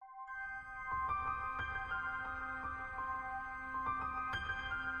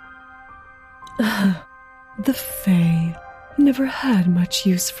The Fae never had much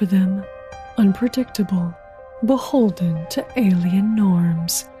use for them. Unpredictable, beholden to alien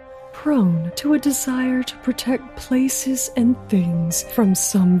norms, prone to a desire to protect places and things from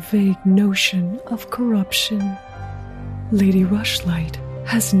some vague notion of corruption. Lady Rushlight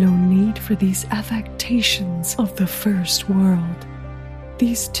has no need for these affectations of the first world.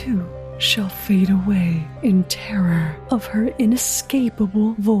 These too shall fade away in terror of her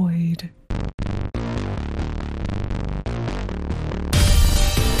inescapable void.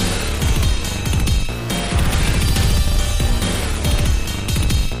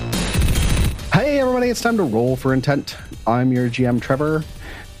 Hey everybody, it's time to roll for intent. I'm your GM Trevor,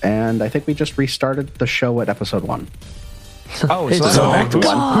 and I think we just restarted the show at episode 1. Oh, so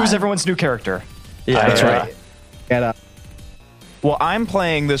who's everyone's new character? Yeah, that's right. And, well, I'm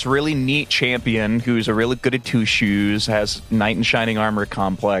playing this really neat champion who's a really good at two shoes, has knight in shining armor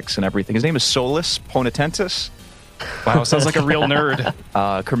complex and everything. His name is Solus Ponatensis. Wow, sounds like a real nerd.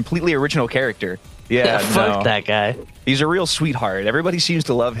 Completely original character. Yeah, fuck that guy. He's a real sweetheart. Everybody seems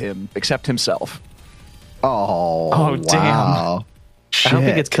to love him, except himself. Oh, damn. Wow. I hope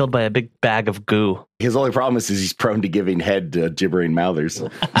he gets killed by a big bag of goo. His only problem is he's prone to giving head to gibbering mouthers. He's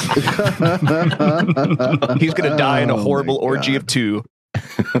going to die in a horrible orgy of two.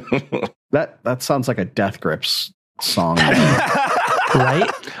 That sounds like a Death Grips song. Right?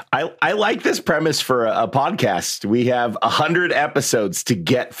 I like this premise for a podcast. We have 100 episodes to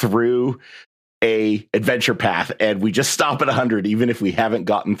get through a adventure path, and we just stop at 100, even if we haven't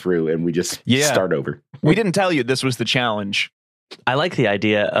gotten through, and we just start over. We didn't tell you this was the challenge. I like the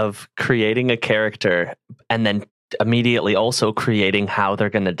idea of creating a character and then immediately also creating how they're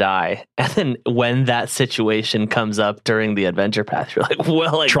going to die. And then when that situation comes up during the adventure path, you're like,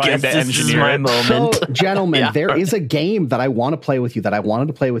 well, I guess this is my moment. So, gentlemen, there is a game that I want to play with you that I wanted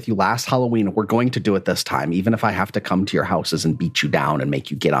to play with you last Halloween. We're going to do it this time, even if I have to come to your houses and beat you down and make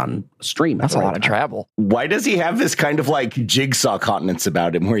you get on stream. That's a lot of travel. Why does he have this kind of like jigsaw continence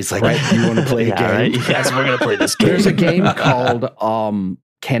about him where he's like, right, you want to play a game? Right? Yes, we're going to play this game. There's a game called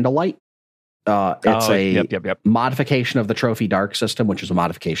Candlelight. It's a modification of the Trophy Dark system, which is a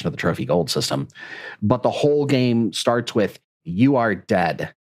modification of the Trophy Gold system. But the whole game starts with you are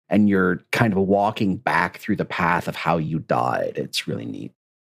dead, and you're kind of walking back through the path of how you died. It's really neat.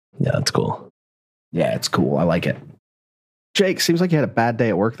 Yeah, that's cool. Yeah, it's cool. I like it. Jake, seems like you had a bad day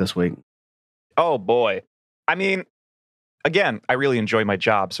at work this week. Oh, boy. I mean, again, I really enjoy my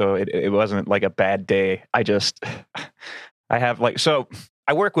job, so it wasn't like a bad day. I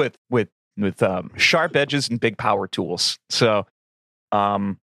work with sharp edges and big power tools. So,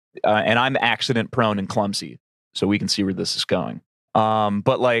 and I'm accident prone and clumsy, so we can see where this is going.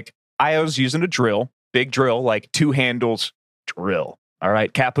 But like I was using a drill, big drill, like 2 handles drill. All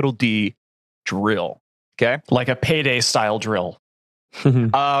right. Capital D drill. Okay. Like a payday style drill.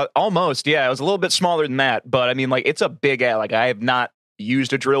 Almost. Yeah. It was a little bit smaller than that, but I mean, like it's a big, like I have not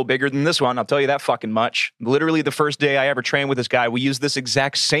used a drill bigger than this one. I'll tell you that fucking much. Literally the first day I ever trained with this guy, we used this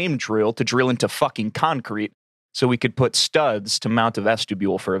exact same drill to drill into fucking concrete so we could put studs to mount a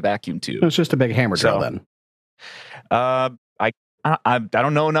vestibule for a vacuum tube. It's just a big hammer drill then. I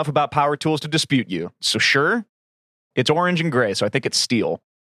don't know enough about power tools to dispute you. So sure, it's orange and gray, so I think it's steel.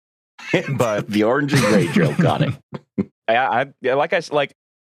 But the orange and gray drill, got it.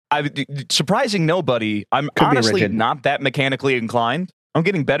 Surprising nobody, I'm honestly not that mechanically inclined. I'm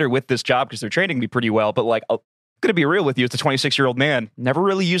getting better with this job because they're training me pretty well. But like, I'm going to be real with you. As a 26-year-old man, never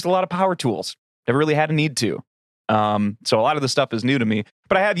really used a lot of power tools. Never really had a need to. So a lot of the stuff is new to me.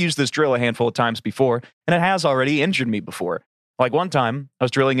 But I have used this drill a handful of times before, and it has already injured me before. Like one time, I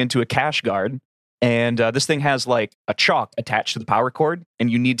was drilling into a cash guard, and this thing has like a chalk attached to the power cord, and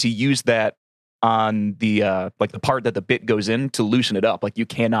you need to use that on the like the part that the bit goes in to loosen it up. Like you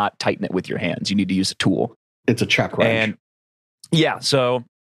cannot tighten it with your hands. You need to use a tool. It's a chuck wrench. And yeah, so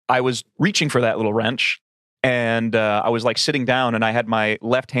I was reaching for that little wrench, and I was like sitting down, and I had my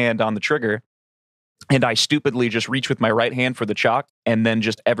left hand on the trigger, and I stupidly just reached with my right hand for the chalk, and then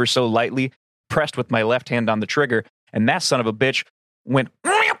just ever so lightly pressed with my left hand on the trigger, and that son of a bitch went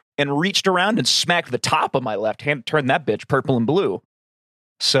and reached around and smacked the top of my left hand, turned that bitch purple and blue.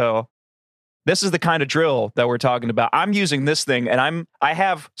 So this is the kind of drill that we're talking about. I'm using this thing, and I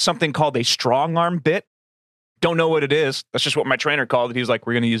have something called a strong arm bit. Don't know what it is. That's just what my trainer called it. He was like,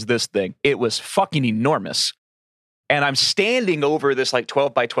 we're going to use this thing. It was fucking enormous. And I'm standing over this like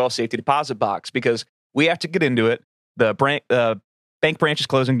 12 by 12 safety deposit box because we have to get into it. The bank branch is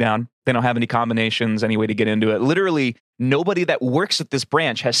closing down. They don't have any combinations, any way to get into it. Literally, nobody that works at this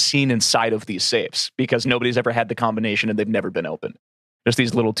branch has seen inside of these safes because nobody's ever had the combination and they've never been opened. Just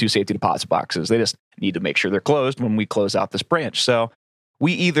these little 2 safety deposit boxes. They just need to make sure they're closed when we close out this branch. So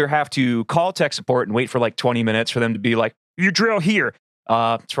we either have to call tech support and wait for like 20 minutes for them to be like, you drill here,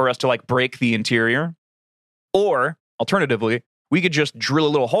 for us to like break the interior. Or alternatively, we could just drill a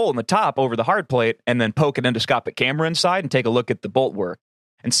little hole in the top over the hard plate and then poke an endoscopic camera inside and take a look at the bolt work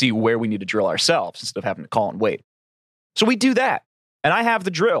and see where we need to drill ourselves instead of having to call and wait. So we do that. And I have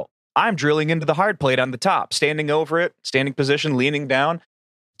the drill. I'm drilling into the hard plate on the top, standing over it, standing position, leaning down.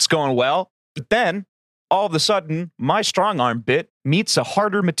 It's going well. But then, all of a sudden, my strong arm bit meets a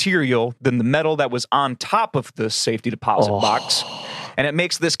harder material than the metal that was on top of the safety deposit box. And it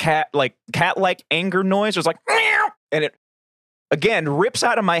makes this cat-like anger noise. It's like, meow! And it, again, rips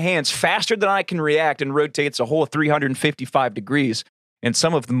out of my hands faster than I can react and rotates a whole 355 degrees. And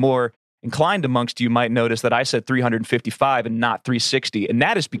some of the more inclined amongst you might notice that I said 355 and not 360. And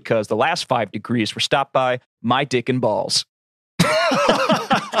that is because the last 5 degrees were stopped by my dick and balls.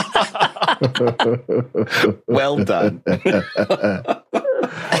 Well done.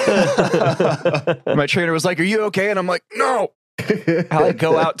 My trainer was like, are you okay? And I'm like, no. I like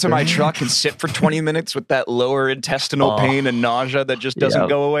go out to my truck and sit for 20 minutes with that lower intestinal pain and nausea that just doesn't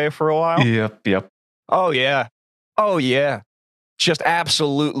go away for a while. Yep. Oh, yeah. Just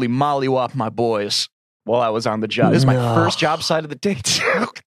absolutely mollywop my boys while I was on the job. This is my first job site of the day, too.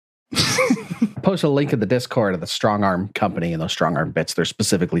 Post a link in the Discord of the Strong Arm company and those Strong Arm bits. They're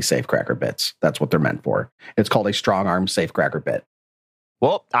specifically safecracker bits. That's what they're meant for. It's called a Strong Arm safecracker bit.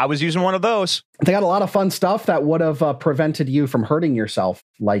 Well, I was using one of those. They got a lot of fun stuff that would have prevented you from hurting yourself,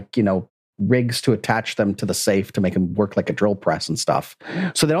 like, rigs to attach them to the safe to make them work like a drill press and stuff.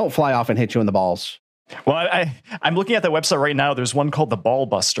 So they don't fly off and hit you in the balls. Well, I'm looking at the website right now. There's one called the Ball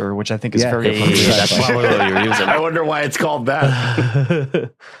Buster, which I think is very appropriate. That's probably what you're using. I wonder why it's called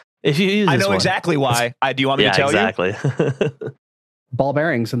that. If you use I know exactly why. Do you want me to tell you? Exactly. Ball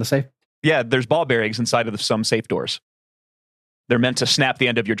bearings in the safe. Yeah, there's ball bearings inside of some safe doors. They're meant to snap the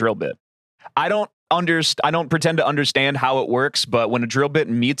end of your drill bit. I don't pretend to understand how it works, but when a drill bit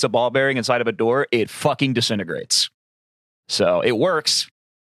meets a ball bearing inside of a door, it fucking disintegrates. So it works.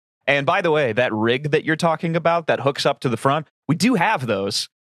 And by the way, that rig that you're talking about that hooks up to the front, we do have those.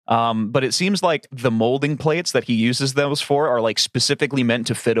 But it seems like the molding plates that he uses those for are like specifically meant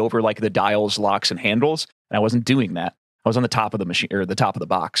to fit over like the dials, locks, and handles. And I wasn't doing that. I was on the top of the machine or the top of the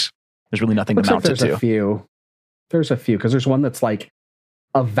box. There's really nothing to mount it to. There's a few because there's one that's like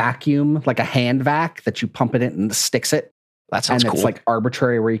a vacuum, like a hand vac that you pump it in and sticks it. That sounds cool. And it's like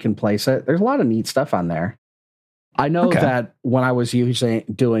arbitrary where you can place it. There's a lot of neat stuff on there. I know that when I was usually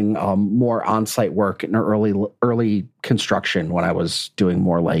doing more on-site work in early construction, when I was doing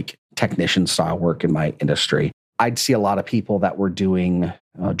more like technician style work in my industry, I'd see a lot of people that were doing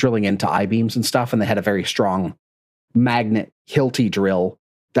drilling into I-beams and stuff, and they had a very strong magnet Hilti drill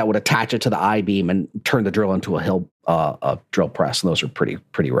that would attach it to the I-beam and turn the drill into a drill press. And those are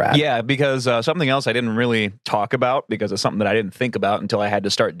pretty rad. Yeah, because something else I didn't really talk about because it's something that I didn't think about until I had to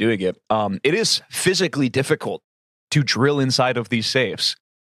start doing it. It is physically difficult to drill inside of these safes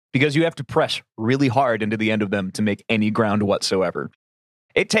because you have to press really hard into the end of them to make any ground whatsoever.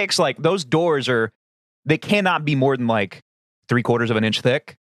 It takes like those doors they cannot be more than like 3/4 of an inch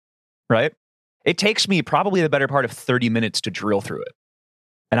thick, right? It takes me probably the better part of 30 minutes to drill through it.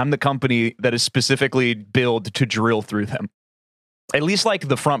 And I'm the company that is specifically built to drill through them. At least like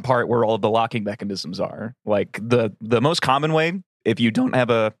the front part where all of the locking mechanisms are. Like the most common way, if you don't have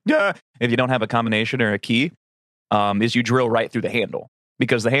a combination or a key, is you drill right through the handle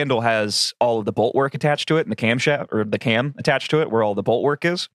because the handle has all of the bolt work attached to it and the camshaft or the cam attached to it where all the bolt work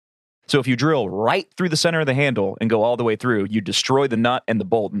is. So if you drill right through the center of the handle and go all the way through, you destroy the nut and the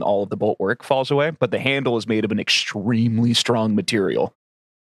bolt and all of the bolt work falls away. But the handle is made of an extremely strong material,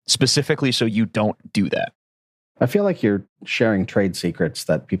 specifically so you don't do that. I feel like you're sharing trade secrets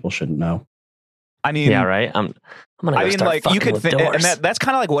that people shouldn't know. I mean, yeah, right. I'm gonna start like you could think, and that's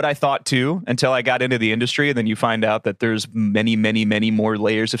kind of like what I thought too, until I got into the industry, and then you find out that there's many, many, many more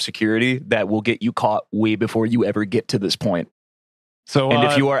layers of security that will get you caught way before you ever get to this point. So, and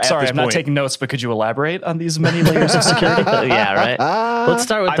if you are sorry, I'm not taking notes, but could you elaborate on these many layers of security? Yeah, right. Let's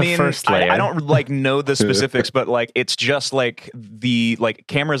start with the first layer. I don't like know the specifics, but like it's just like the like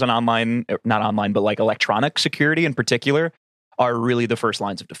cameras and not online, but like electronic security in particular are really the first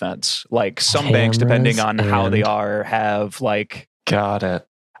lines of defense. Like some banks, depending on how they are, have like... Got it.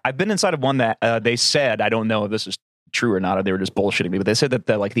 I've been inside of one that they said, I don't know if this is true or not, or they were just bullshitting me, but they said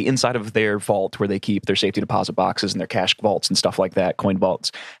that like the inside of their vault where they keep their safety deposit boxes and their cash vaults and stuff like that, coin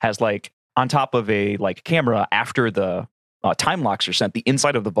vaults, has like on top of a like camera after the time locks are sent, the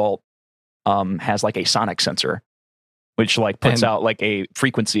inside of the vault has like a sonic sensor. which like puts out like a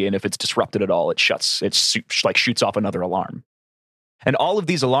frequency, and if it's disrupted at all, it shuts. Like shoots off another alarm. And all of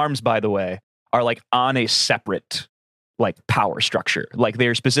these alarms, by the way, are like on a separate like power structure. Like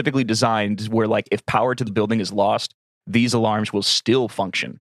they're specifically designed where like if power to the building is lost, these alarms will still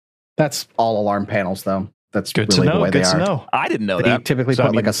function. That's all alarm panels, though. That's good really to know. the way Good they to are. know. I didn't know they that. Typically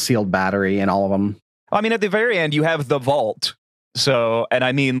put like a sealed battery in all of them. I mean, at the very end, you have the vault. So, and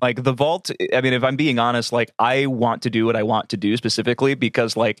I mean, like the vault, I mean, if I'm being honest, like I want to do what I want to do specifically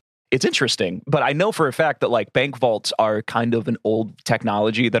because like it's interesting, but I know for a fact that like bank vaults are kind of an old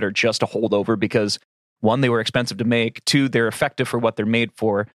technology that are just a holdover because 1, they were expensive to make. 2, they're effective for what they're made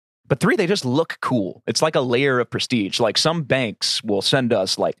for. But 3, they just look cool. It's like a layer of prestige. Like some banks will send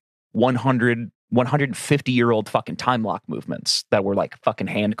us like 150-year-old fucking time lock movements that were like fucking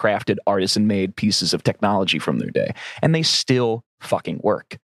handcrafted, artisan-made pieces of technology from their day. And they still fucking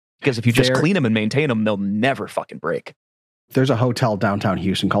work. Because if you just clean them and maintain them, they'll never fucking break. There's a hotel downtown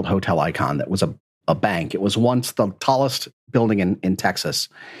Houston called Hotel Icon that was a bank. It was once the tallest building in Texas.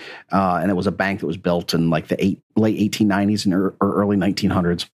 And it was a bank that was built in like the late 1890s and or early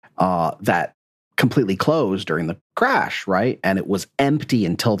 1900s that completely closed during the crash, right? And it was empty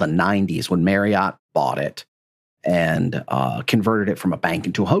until the 90s when Marriott bought it and converted it from a bank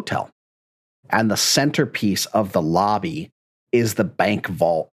into a hotel. And the centerpiece of the lobby is the bank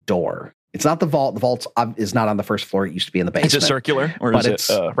vault door. It's not the vault. The vault is not on the first floor. It used to be in the basement. Is it circular or is it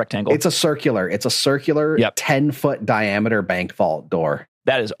rectangle? It's a circular. It's a circular 10-foot diameter bank vault door.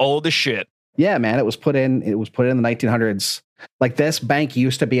 That is old as shit. Yeah, man. It was put in the 1900s. Like this bank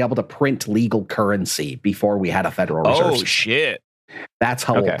used to be able to print legal currency before we had a Federal Reserve. Oh shit! That's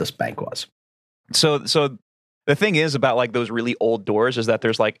how old this bank was. So the thing is about like those really old doors is that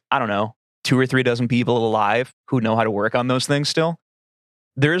there's like, I don't know, 2 or 3 dozen people alive who know how to work on those things still.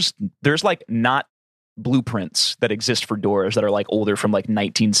 There's like not blueprints that exist for doors that are like older from like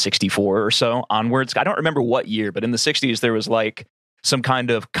 1964 or so onwards. I don't remember what year, but in the 60s there was like some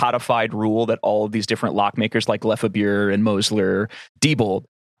kind of codified rule that all of these different lock makers like Lefebvre and Mosler, Diebold,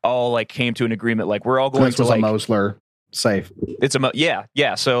 all like came to an agreement. Like we're all going to like a Mosler safe. It's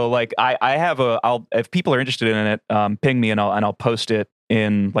yeah. So like I have I'll if people are interested in it, ping me and I'll post it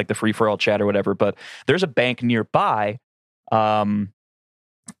in like the free for all chat or whatever. But there's a bank nearby,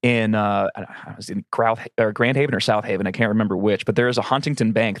 in Grand Haven or South Haven, I can't remember which, but there is a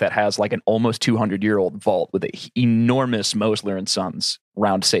Huntington Bank that has like an almost 200-year-old vault with an enormous Mosler and Sons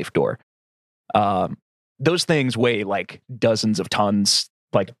round safe door. Those things weigh like dozens of tons.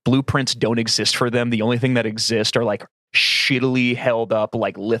 Like blueprints don't exist for them. The only thing that exists are like shittily held up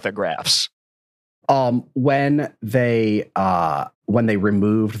like lithographs. When they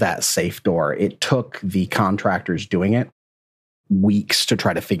removed that safe door, it took the contractors doing it weeks to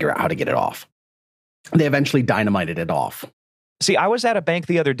try to figure out how to get it off. They eventually dynamited it off. See, I was at a bank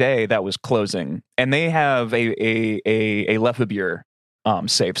the other day that was closing, and they have a Lefebvre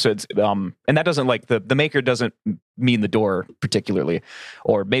safe. So it's and that doesn't like the maker doesn't mean the door particularly,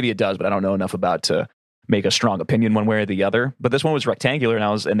 or maybe it does, but I don't know enough about to make a strong opinion one way or the other. But this one was rectangular,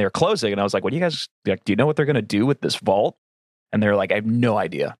 and they're closing, and I was like, "What do you guys like? Do you know what they're going to do with this vault?" And they're like, "I have no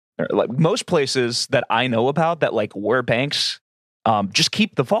idea." Like most places that I know about that like were banks. Just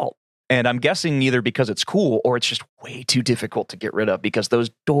keep the vault. And I'm guessing either because it's cool or it's just way too difficult to get rid of because those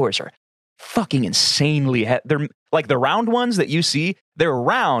doors are fucking insanely they're like the round ones that you see, they're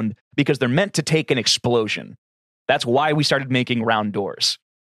round because they're meant to take an explosion. That's why we started making round doors.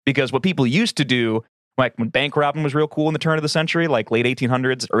 Because what people used to do, like when bank robbing was real cool in the turn of the century, like late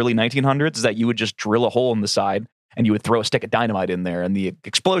 1800s, early 1900s, is that you would just drill a hole in the side and you would throw a stick of dynamite in there and the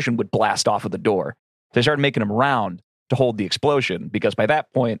explosion would blast off of the door. So they started making them round to hold the explosion, because by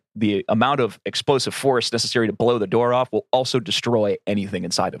that point, the amount of explosive force necessary to blow the door off will also destroy anything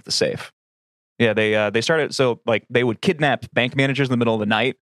inside of the safe. Yeah, they started, so like they would kidnap bank managers in the middle of the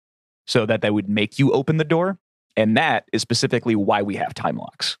night so that they would make you open the door. And that is specifically why we have time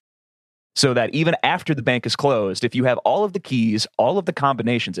locks. So that even after the bank is closed, if you have all of the keys, all of the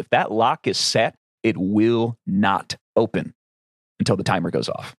combinations, if that lock is set, it will not open until the timer goes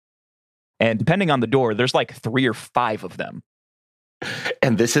off. And depending on the door, there's like 3 or 5 of them.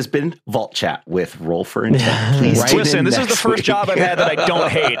 And this has been Vault Chat with Roll for Intent. Please listen, this is the first job I've had that I don't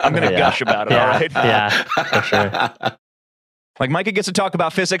hate. I'm going to gush about it, all right? Yeah, for sure. Like Micah gets to talk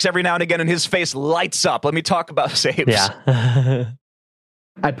about physics every now and again and his face lights up. Let me talk about safes. Yeah.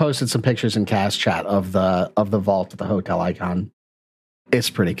 I posted some pictures in Cast Chat of the vault at the Hotel Icon.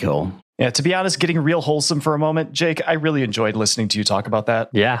 It's pretty cool. Yeah, to be honest, getting real wholesome for a moment, Jake, I really enjoyed listening to you talk about that.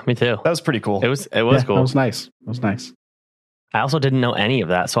 Yeah, me too. That was pretty cool. It was cool. It was nice. It was nice. I also didn't know any of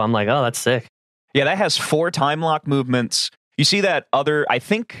that, so I'm like, oh, that's sick. Yeah, that has 4 time lock movements. You see that other, I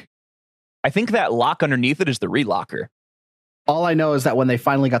think that lock underneath it is the relocker. All I know is that when they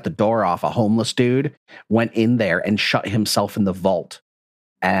finally got the door off, a homeless dude went in there and shut himself in the vault.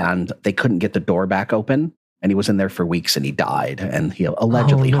 And they couldn't get the door back open. And he was in there for weeks and he died. And he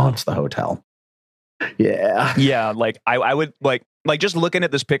allegedly haunts the hotel. Yeah. Yeah, like I would like just looking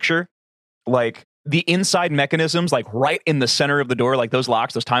at this picture, like the inside mechanisms, like right in the center of the door, like those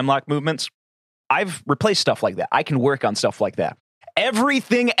locks, those time lock movements. I've replaced stuff like that. I can work on stuff like that.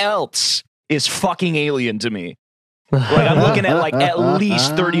 Everything else is fucking alien to me. Like I'm looking at like at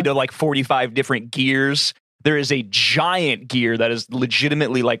least 30 to like 45 different gears. There is a giant gear that is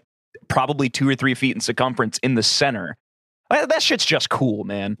legitimately like probably 2 or 3 feet in circumference in the center. That shit's just cool,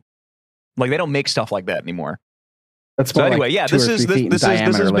 man. Like they don't make stuff like that anymore. That's so anyway, like yeah, this has been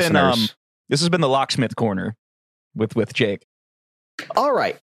the Locksmith Corner with Jake. All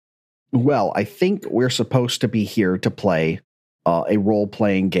right. Well, I think we're supposed to be here to play a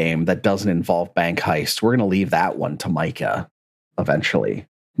role-playing game that doesn't involve bank heist. We're going to leave that one to Micah eventually.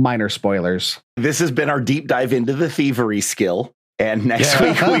 Minor spoilers. This has been our deep dive into the thievery skill. And next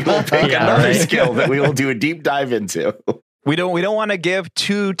week we will pick another skill that we will do a deep dive into. We don't want to give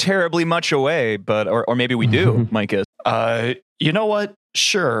too terribly much away, but or maybe we do, Micah. You know what?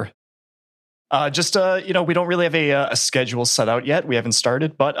 Sure. We don't really have a schedule set out yet. We haven't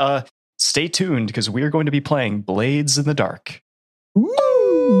started, but stay tuned because we are going to be playing Blades in the Dark.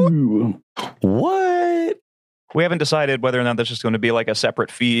 Ooh. What? We haven't decided whether or not this is going to be like a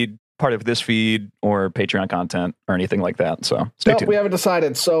separate feed, part of this feed, or Patreon content or anything like that. So stay tuned. We haven't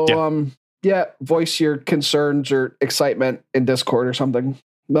decided. So voice your concerns or excitement in Discord or something.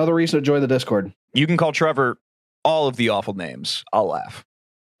 Another reason to join the Discord. You can call Trevor all of the awful names. I'll laugh.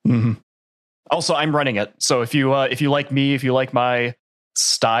 Mm-hmm. Also, I'm running it. So if you like me, if you like my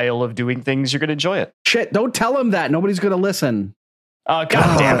style of doing things, you're going to enjoy it. Shit, don't tell him that. Nobody's going to listen. God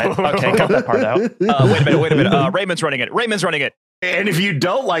damn it. Okay, cut that part out. Wait a minute. Raymond's running it. And if you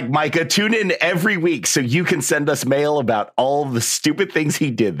don't like Micah, tune in every week so you can send us mail about all the stupid things he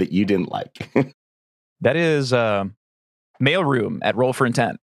did that you didn't like. That is mailroom at Roll for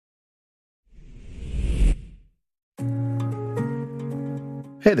Intent.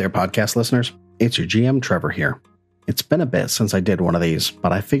 Hey there, podcast listeners. It's your GM, Trevor, here. It's been a bit since I did one of these,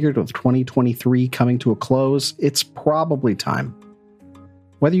 but I figured with 2023 coming to a close, it's probably time.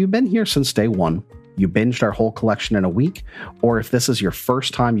 Whether you've been here since day one, you binged our whole collection in a week, or if this is your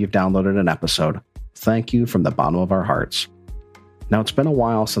first time you've downloaded an episode, thank you from the bottom of our hearts. Now, it's been a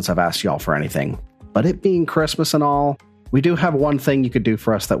while since I've asked y'all for anything, but it being Christmas and all, we do have one thing you could do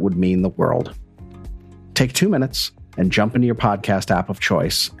for us that would mean the world. Take 2 minutes and jump into your podcast app of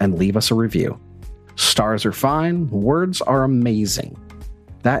choice and leave us a review. Stars are fine, words are amazing.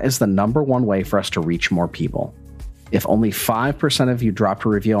 That is the number one way for us to reach more people. If only 5% of you dropped a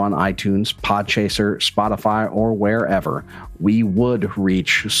review on iTunes, Podchaser, Spotify, or wherever, we would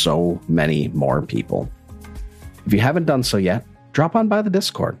reach so many more people. If you haven't done so yet, drop on by the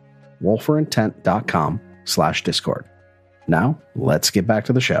Discord, rollforintent.com/Discord. Now, let's get back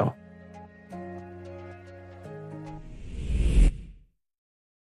to the show.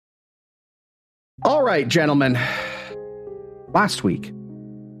 All right, gentlemen. Last week,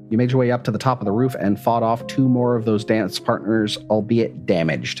 you made your way up to the top of the roof and fought off 2 more of those dance partners, albeit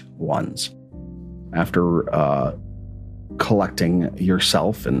damaged ones. After collecting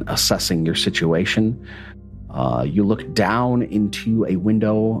yourself and assessing your situation, you looked down into a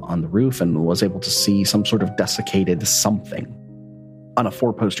window on the roof and was able to see some sort of desiccated something on a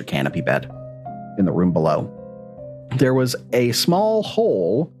 4-poster canopy bed in the room below. There was a small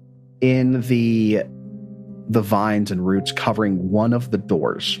hole in the vines and roots covering one of the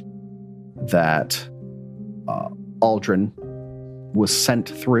doors that Aldrin was sent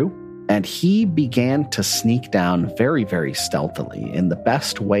through, and he began to sneak down very, very stealthily in the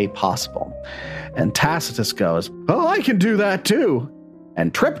best way possible. And Tacitus goes, "Oh, I can do that too,"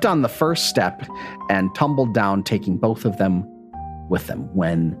 and tripped on the first step and tumbled down, taking both of them with them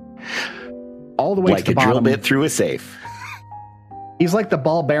when all the way like to the bottom. Like a drill bit through a safe. He's like the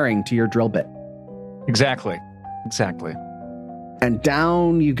ball bearing to your drill bit. Exactly. And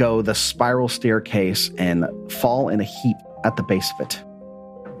down you go the spiral staircase and fall in a heap at the base of it,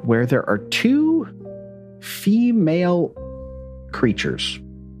 where there are 2 female creatures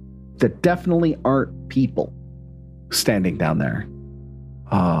that definitely aren't people standing down there.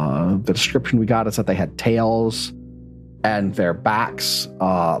 The description we got is that they had tails and their backs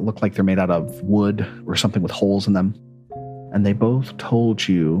look like they're made out of wood or something with holes in them. And they both told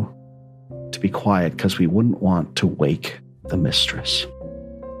you to be quiet because we wouldn't want to wake the mistress.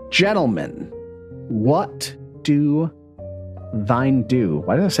 Gentlemen, What do thine do?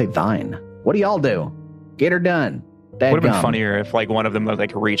 Why did I say thine? What do y'all do? Get her done. Would have been funnier if like one of them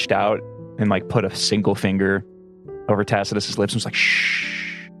like reached out and like put a single finger over Tacitus's lips and was like,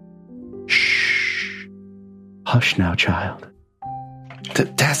 shh. Shh. Hush now, child.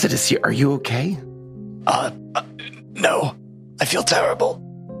 Tacitus, are you okay? No. I feel terrible.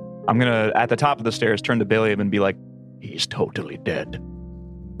 I'm going to, at the top of the stairs, turn to Billiam and be like, he's totally dead.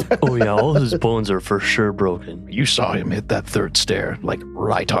 Oh, yeah, all his bones are for sure broken. You saw him hit that third stair, like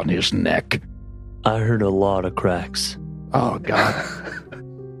right on his neck. I heard a lot of cracks. Oh, God.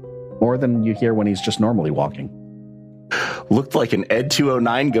 More than you hear when he's just normally walking. Looked like an Ed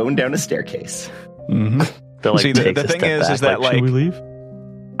 209 going down a staircase. Mm-hmm. See, the thing is that like, should we leave?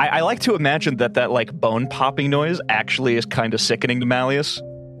 I like to imagine that like bone popping noise actually is kind of sickening to Malleus.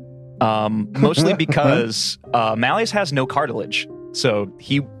 Mostly because Malleus has no cartilage, so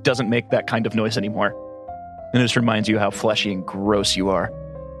he doesn't make that kind of noise anymore. And this reminds you how fleshy and gross you are.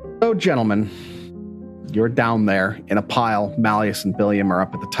 So, gentlemen, you're down there in a pile. Malleus and Billiam are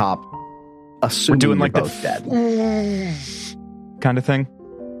up at the top. Assuming we're doing like both dead kind of thing.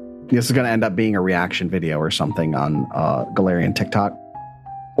 This is going to end up being a reaction video or something on Galarian TikTok.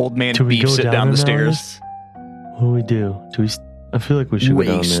 Old man beef sit down the stairs. What do we do? I feel like we should go down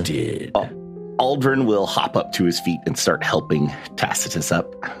there. Wasted. Aldrin will hop up to his feet and start helping Tacitus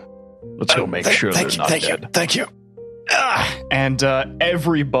up. Let's go make sure they're not dead. Thank you. And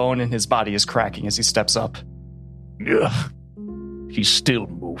every bone in his body is cracking as he steps up. Ugh. He's still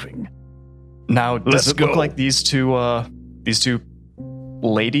moving. Now, does it look like these two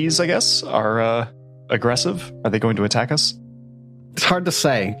ladies, I guess, are aggressive? Are they going to attack us? It's hard to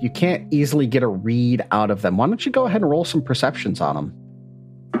say. You can't easily get a read out of them. Why don't you go ahead and roll some perceptions on them?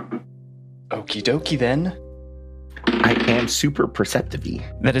 Okie dokie, then. I am super perceptive-y.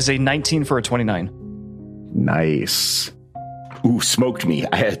 That is a 19 for a 29. Nice. Ooh, smoked me.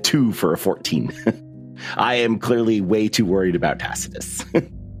 I had a 2 for a 14. I am clearly way too worried about Tacitus.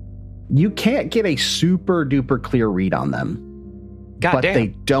 You can't get a super duper clear read on them. God damn.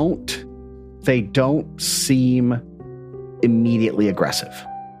 They don't seem immediately aggressive.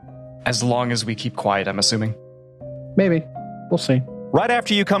 As long as we keep quiet, I'm assuming. Maybe. We'll see. Right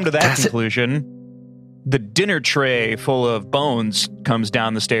after you come to that conclusion, the dinner tray full of bones comes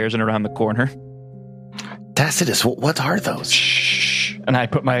down the stairs and around the corner. Tacitus, what are those? Shh. And I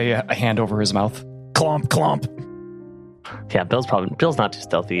put my hand over his mouth. Clomp, clomp. Yeah, Bill's not too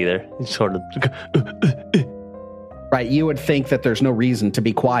stealthy either. He's sort of... Right, you would think that there's no reason to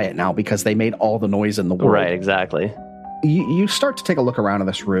be quiet now because they made all the noise in the world. Right, exactly. You start to take a look around in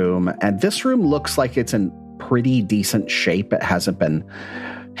this room, and this room looks like it's in pretty decent shape. It hasn't been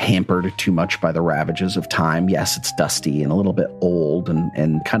hampered too much by the ravages of time. Yes, it's dusty and a little bit old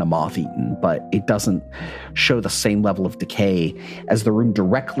and kind of moth-eaten, but it doesn't show the same level of decay as the room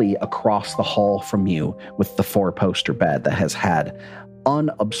directly across the hall from you with the 4-poster bed that has had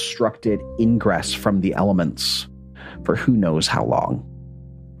unobstructed ingress from the elements for who knows how long.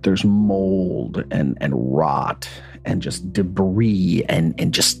 There's mold and rot and just debris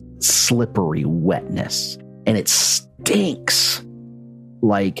and just slippery wetness. And it stinks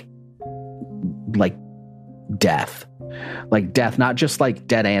like death. Like death, not just like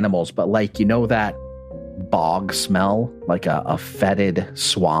dead animals, but like, you know, that bog smell, like a fetid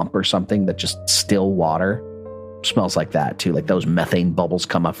swamp or something that just still water smells like that too. Like those methane bubbles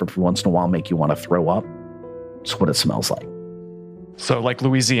come up every once in a while, make you want to throw up. That's what it smells like. So like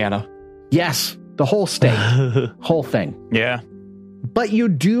Louisiana. Yes, the whole state, whole thing. Yeah. But you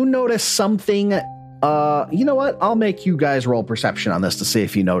do notice something. You know what? I'll make you guys roll perception on this to see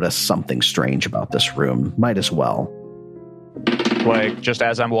if you notice something strange about this room. Might as well. Like, just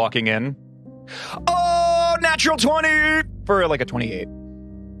as I'm walking in. Oh, natural 20 for like a 28.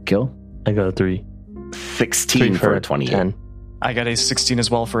 Kill? I got a 3. 16 for a 28. 10. I got a 16 as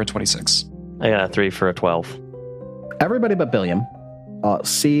well for a 26. I got a 3 for a 12. Everybody but Billiam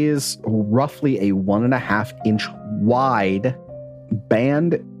sees roughly a 1.5-inch wide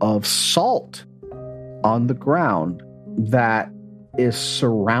band of salt on the ground that is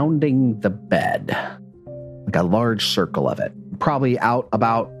surrounding the bed, like a large circle of it, probably out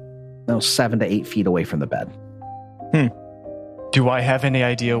about 7 to 8 feet away from the bed. Do I have any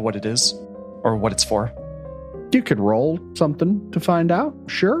idea what it is or what it's for? You could roll something to find out.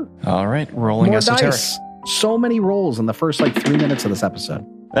 Sure. All right, rolling More esoteric. dice. So many rolls in the first 3 minutes of this episode.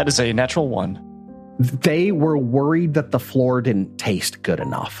 That is a natural 1. They were worried that the floor didn't taste good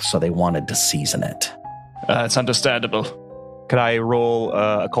enough, so they wanted to season it. It's understandable. Could I roll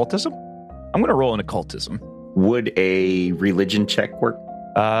occultism? I'm going to roll an occultism. Would a religion check work?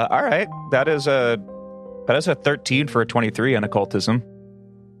 All right. That is a 13 for a 23 on occultism.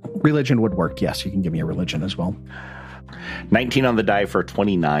 Religion would work. Yes, you can give me a religion as well. 19 on the die for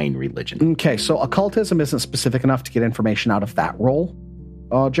 29 religion. Okay, so occultism isn't specific enough to get information out of that roll,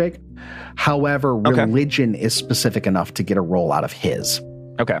 Jake. However, religion is specific enough to get a roll out of his.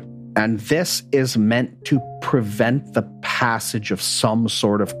 Okay. And this is meant to prevent the passage of some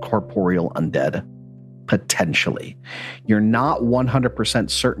sort of corporeal undead, potentially. You're not 100%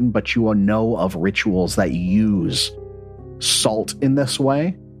 certain, but you will know of rituals that use salt in this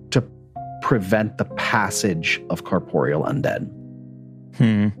way to prevent the passage of corporeal undead.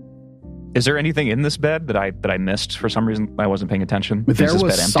 Is there anything in this bed that I missed for some reason? I wasn't paying attention. There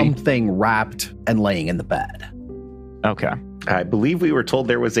was something wrapped and laying in the bed. Okay. I believe we were told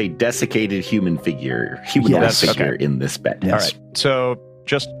there was a desiccated humanoid figure in this bed. Yes. All right.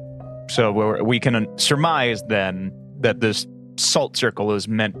 So we can surmise then that this salt circle is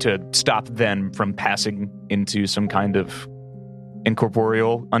meant to stop them from passing into some kind of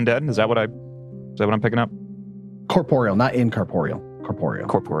incorporeal undead. Is that what I'm picking up? Corporeal, not incorporeal.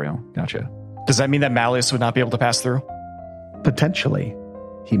 Corporeal. Gotcha. Does that mean that Malleus would not be able to pass through? Potentially.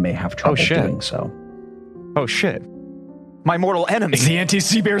 He may have trouble doing so. Oh, shit. My mortal enemy. It's the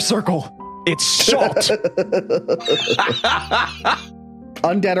anti-sea bear circle. It's salt.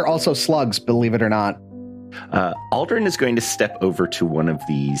 Undead are also slugs, believe it or not. Aldrin is going to step over to one of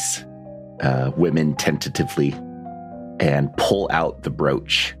these women tentatively and pull out the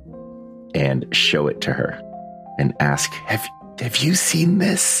brooch and show it to her and ask, have you seen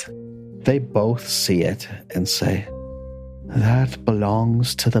this? They both see it and say, that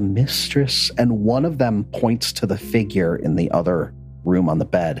belongs to the mistress. And one of them points to the figure in the other room on the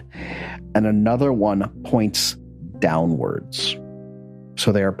bed, and another one points downwards.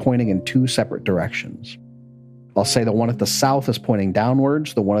 So they are pointing in two separate directions. I'll say the one at the south is pointing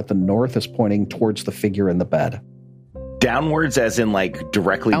downwards. The one at the north is pointing towards the figure in the bed. Downwards as in like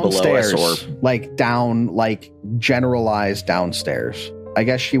directly downstairs, below us, or like down, like generalized downstairs. I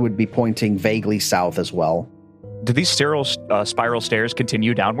guess she would be pointing vaguely south as well. Do these spiral stairs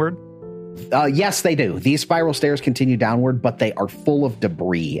continue downward? Yes, they do. These spiral stairs continue downward, but they are full of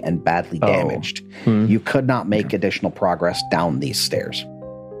debris and badly damaged. You could not make additional progress down these stairs.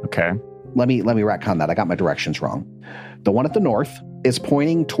 Okay. Let me retcon that. I got my directions wrong. The one at the north is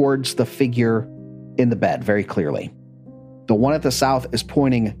pointing towards the figure in the bed very clearly. The one at the south is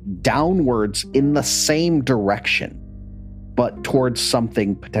pointing downwards in the same direction, but towards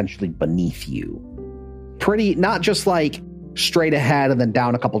something potentially beneath you. Pretty, not just like straight ahead and then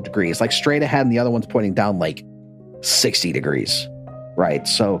down a couple degrees, like straight ahead and the other one's pointing down like 60 degrees, right?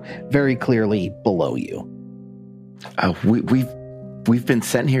 So very clearly below you. We've been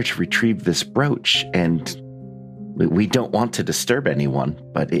sent here to retrieve this brooch, and we don't want to disturb anyone,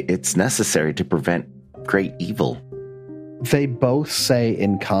 but it's necessary to prevent great evil. They both say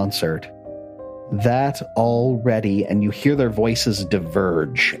in concert, that already, and you hear their voices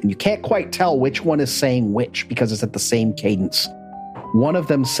diverge, and you can't quite tell which one is saying which because it's at the same cadence. One of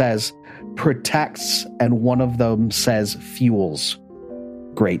them says protects, and one of them says fuels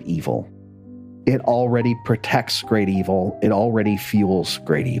great evil. It already protects great evil. It already fuels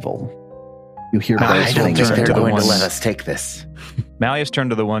great evil. You hear those I don't things. think they're going to let us take this. Malleus turned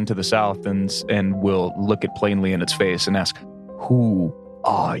to the one to the south and will look it plainly in its face and ask, "Who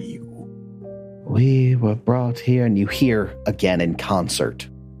are you?" We were brought here, and you hear again in concert,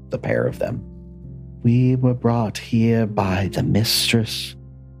 the pair of them. We were brought here by the mistress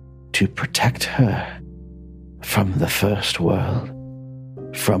to protect her from the first world,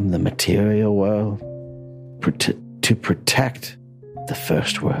 from the material world, to protect the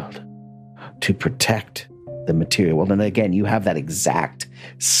first world, to protect the material world. And again, you have that exact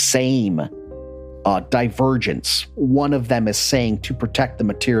same divergence. One of them is saying to protect the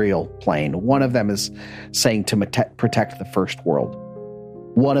material plane. One of them is saying to protect the first world.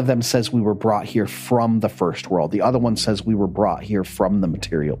 One of them says we were brought here from the first world. The other one says we were brought here from the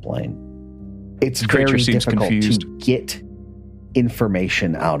material plane. It's very difficult to get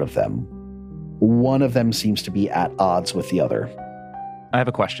information out of them. One of them seems to be at odds with the other. I have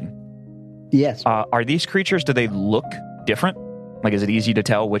a question. Yes. Are these creatures, do they look different? Like, is it easy to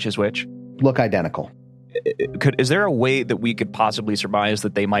tell which is which? Look identical. Is there a way that we could possibly surmise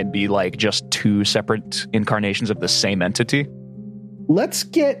that they might be like just two separate incarnations of the same entity? Let's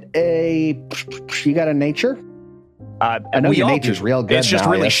get a... You got a nature? I know your nature's real good. It's just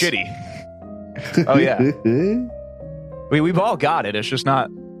really shitty. Oh, yeah. We've all got it. It's just not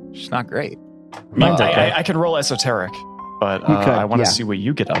great. I could roll esoteric, but I want to see what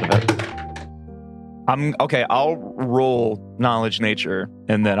you get out of it. I'll roll knowledge nature,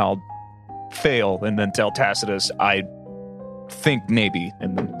 and then I'll fail, and then tell Tacitus I think maybe,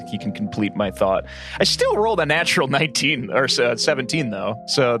 and then he can complete my thought. I still rolled a natural 19 or 17 though,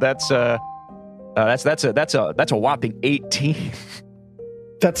 so that's a whopping 18.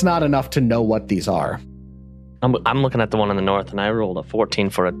 That's not enough to know what these are. I'm looking at the one in the north, and I rolled a 14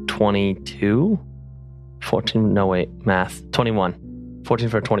 for a 22. 14. No wait, math. 21. 14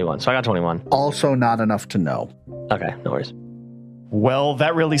 for a 21. So I got 21. Also not enough to know. Okay, no worries. Well,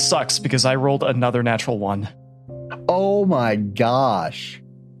 that really sucks because I rolled another natural 1. Oh my gosh.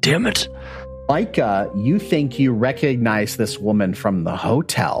 Damn it. Micah, you think you recognize this woman from the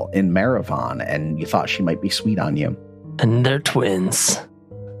hotel in Maravan, and you thought she might be sweet on you. And they're twins.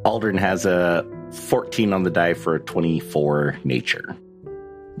 Aldrin has a 14 on the die for a 24 nature.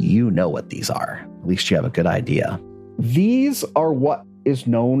 You know what these are. At least you have a good idea. These are what is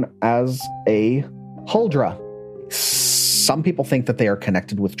known as a Huldra. Some people think that they are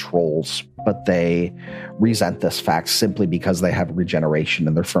connected with trolls, but they resent this fact simply because they have regeneration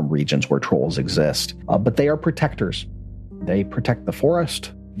and they're from regions where trolls exist. But they are protectors. They protect the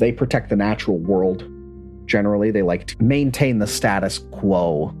forest. They protect the natural world. Generally, they like to maintain the status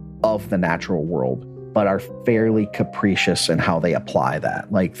quo of the natural world, but are fairly capricious in how they apply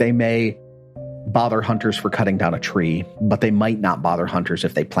that. Like, they may bother hunters for cutting down a tree, but they might not bother hunters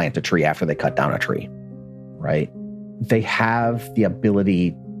if they plant a tree after they cut down a tree, right? They have the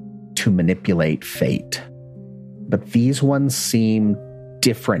ability to manipulate fate, but these ones seem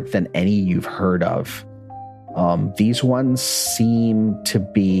different than any you've heard of. These ones seem to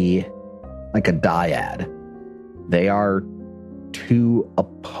be like a dyad. They are two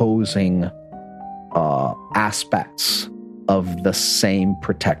opposing aspects of the same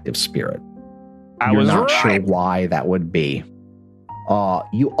protective spirit. You're not sure why that would be.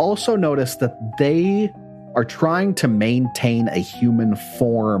 You also notice that they are trying to maintain a human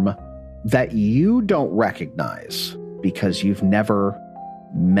form that you don't recognize because you've never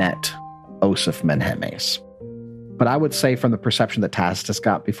met Osif Menhemes. But I would say from the perception that Tacitus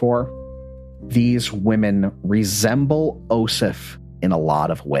got before, these women resemble Osif in a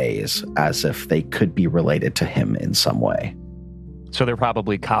lot of ways, as if they could be related to him in some way. So they're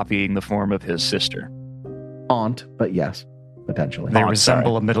probably copying the form of his sister. Aunt, but yes, potentially. They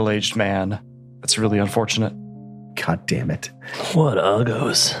resemble a middle-aged man. That's really unfortunate. God damn it. What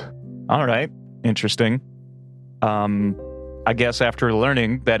uggos. All right. Interesting. I guess after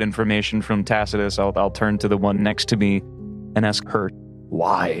learning that information from Tacitus, I'll turn to the one next to me and ask her,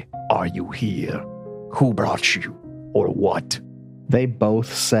 why are you here? Who brought you? Or what? They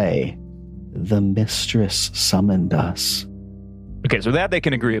both say, the mistress summoned us. Okay, so that they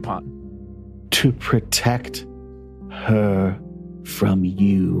can agree upon. To protect her from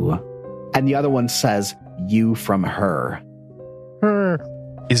you. And the other one says, you from her.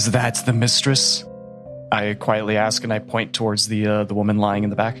 Is that the mistress? I quietly ask, and I point towards the woman lying in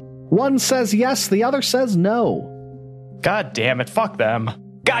the back. One says yes, the other says no. God damn it, fuck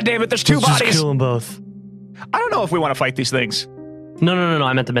them. God damn it, there's two Let's bodies. Just kill them both. I don't know if we want to fight these things. No,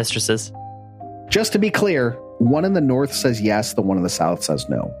 I meant the mistresses. Just to be clear, one in the north says yes, the one in the south says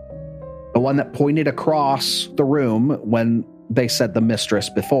no. The one that pointed across the room when they said the mistress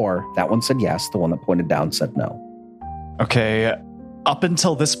before, that one said yes, the one that pointed down said no. Okay, up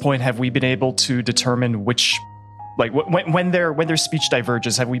until this point, have we been able to determine which, like, when their speech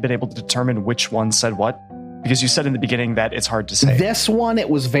diverges, have we been able to determine which one said what? Because you said in the beginning that it's hard to say. This one, it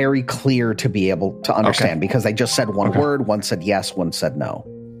was very clear to be able to understand because they just said one word, one said yes, one said no.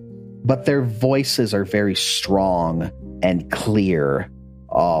 But their voices are very strong and clear,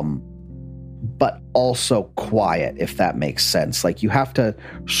 but also quiet, if that makes sense. Like, you have to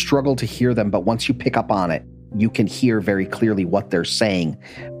struggle to hear them, but once you pick up on it, you can hear very clearly what they're saying,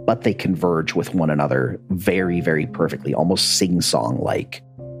 but they converge with one another very, very perfectly, almost sing-song-like.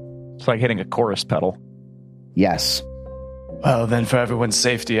 It's like hitting a chorus pedal. Yes. Well, then for everyone's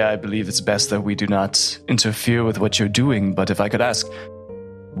safety, I believe it's best that we do not interfere with what you're doing. But if I could ask,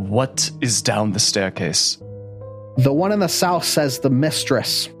 what is down the staircase? The one in the south says the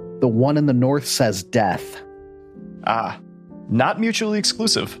mistress. The one in the north says death. Ah, not mutually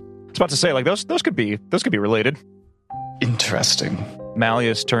exclusive. I was about to say, like, those could be related. Interesting.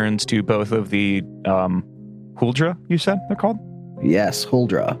 Malleus turns to both of the Huldra, you said they're called? Yes,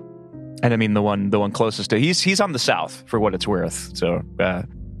 Huldra. And I mean the one closest to he's on the south for what it's worth. So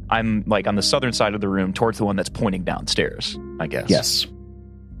I'm like on the southern side of the room towards the one that's pointing downstairs, I guess. Yes.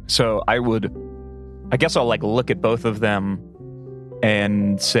 So I guess I'll like look at both of them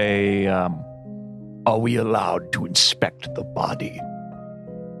and say, are we allowed to inspect the body?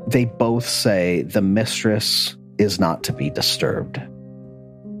 They both say the mistress is not to be disturbed.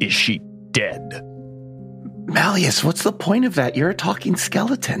 Is she dead? Malleus, what's the point of that? You're a talking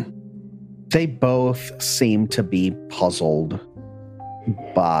skeleton. They both seem to be puzzled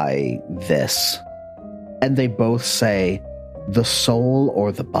by this. And they both say, the soul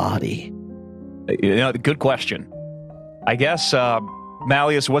or the body? Good question. I guess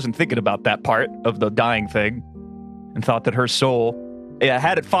Malleus wasn't thinking about that part of the dying thing and thought that her soul,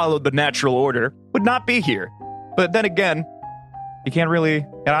 had it followed the natural order, would not be here. But then again, you can't really,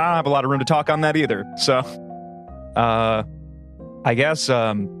 and I don't have a lot of room to talk on that either. So, I guess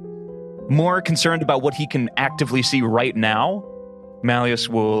more concerned about what he can actively see right now, Malleus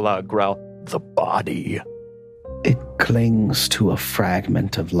will growl, the body. It clings to a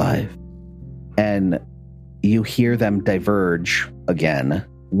fragment of life. And you hear them diverge again.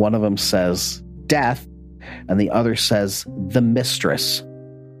 One of them says, death, and the other says, the mistress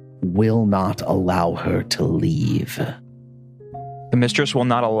will not allow her to leave. The mistress will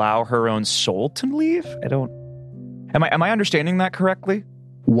not allow her own soul to leave? Am I understanding that correctly?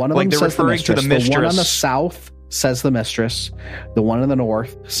 One of them says the mistress. The one on the south says the mistress. The one in the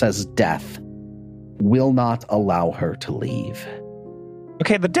north says death. Will not allow her to leave.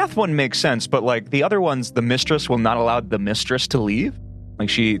 Okay, the death one makes sense, but like the other ones, the mistress will not allow the mistress to leave? Like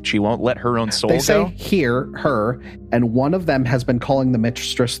she won't let her own soul go? They say here, her, and one of them has been calling the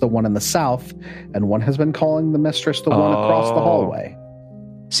mistress the one in the south, and one has been calling the mistress the one across the hallway.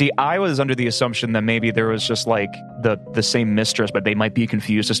 See, I was under the assumption that maybe there was just like the same mistress, but they might be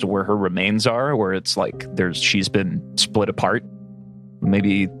confused as to where her remains are, where it's like she's been split apart.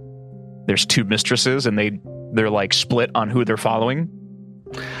 Maybe there's two mistresses and they're like split on who they're following.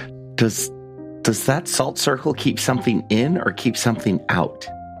 Does that salt circle keep something in or keep something out?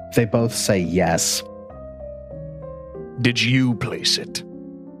 They both say yes. Did you place it?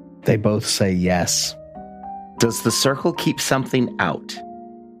 They both say yes. Does the circle keep something out?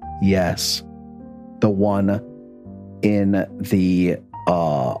 Yes. The one in the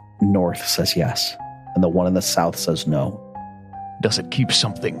north says yes, and the one in the south says no. Does it keep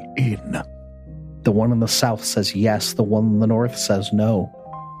something in? The one in the south says yes, the one in the north says no.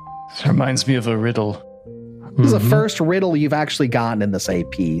 This reminds me of a riddle. This is the first riddle you've actually gotten in this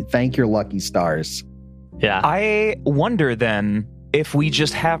AP. Thank your lucky stars. Yeah. I wonder then if we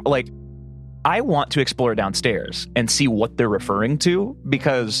just have, like, I want to explore downstairs and see what they're referring to,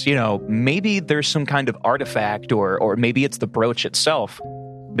 because, maybe there's some kind of artifact or maybe it's the brooch itself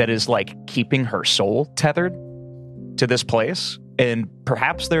that is like keeping her soul tethered to this place. And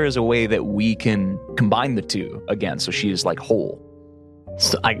perhaps there is a way that we can combine the two again, so she's like whole.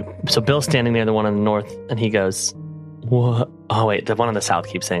 So Bill's standing near the one in the north, and he goes, "What? Oh wait, the one in the south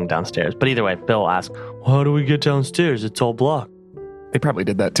keeps saying downstairs." But either way, Bill asks, "How do we get downstairs? It's all blocked." They probably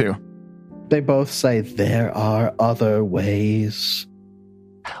did that too. They both say there are other ways.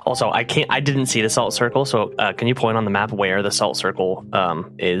 Also, I didn't see the salt circle, so can you point on the map where the salt circle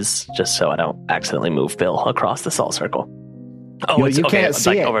is, just so I don't accidentally move Bill across the salt circle? Oh, you can't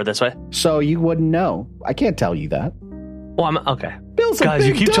see it over this way, so you wouldn't know. I can't tell you that. Well, I'm okay. Bill's a Guys,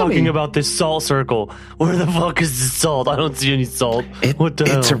 big you keep dummy. talking about this salt circle. Where the fuck is the salt? I don't see any salt. What the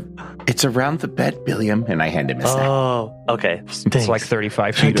hell? It's around the bed, Billiam, and I hand him a snack. Oh, okay. Thanks. It's like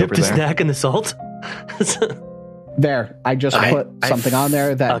 35 feet Dip over the there. snack in the salt? There, I just put something on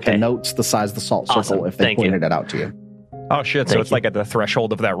there that denotes the size of the salt circle Awesome. if they Thank pointed you. it out to you. Oh shit, so it's like at the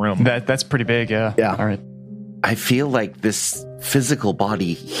threshold of that room. That's pretty big, yeah. Yeah. All right. I feel like this physical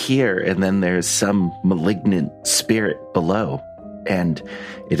body here, and then there's some malignant spirit below, and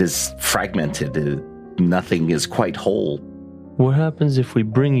it is fragmented. Nothing is quite whole. What happens if we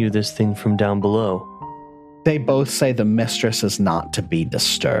bring you this thing from down below? They both say the mistress is not to be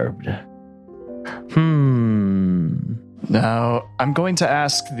disturbed. Now, I'm going to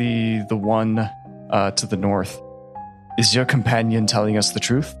ask the one to the north. Is your companion telling us the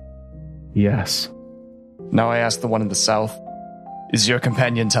truth? Yes. Now I ask the one in the south. Is your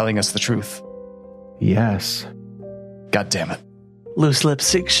companion telling us the truth? Yes. God damn it. Loose lips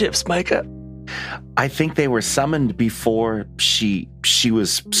sink ships, Micah. I think they were summoned before she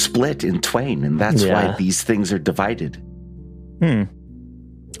was split in twain, and that's why these things are divided.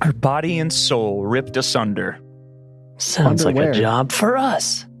 Her body and soul ripped asunder. Sounds like a job for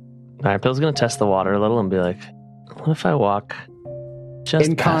us. All right, Bill's going to test the water a little and be like, what if I walk just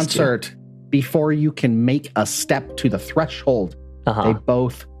in past concert you? Before you can make a step to the threshold? They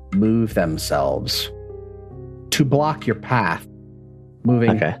both move themselves to block your path,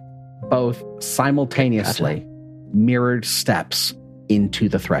 moving both simultaneously, mirrored steps into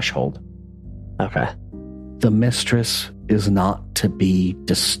the threshold. Okay. The mistress is not to be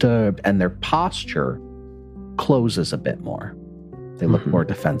disturbed, and their posture closes a bit more. They look more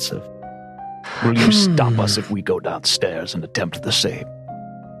defensive. Will you stop us if we go downstairs and attempt the same?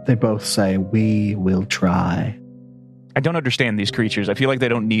 They both say, we will try. I don't understand these creatures. I feel like they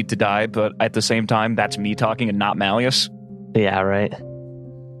don't need to die, but at the same time, that's me talking and not Malleus. Yeah, right.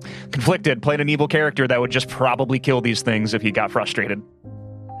 Conflicted, played an evil character that would just probably kill these things if he got frustrated.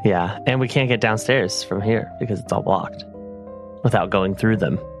 Yeah, and we can't get downstairs from here because it's all blocked without going through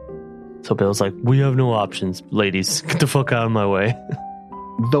them. So Bill's like, we have no options, ladies. Get the fuck out of my way.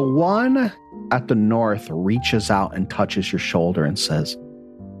 The one at the north reaches out and touches your shoulder and says,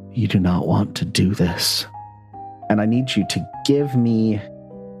 you do not want to do this. And I need you to give me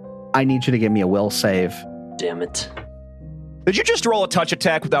a will save. Damn it. Did you just roll a touch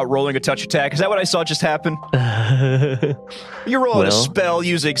attack without rolling a touch attack? Is that what I saw just happen? You're rolling a spell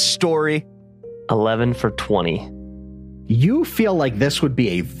using story. 11 for 20. You feel like this would be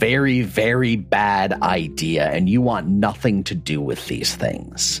a very, very bad idea, and you want nothing to do with these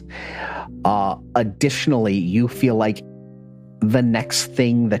things. Additionally, you feel like the next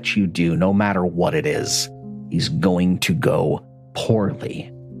thing that you do, no matter what it is going to go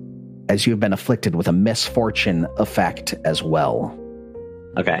poorly, as you have been afflicted with a misfortune effect as well.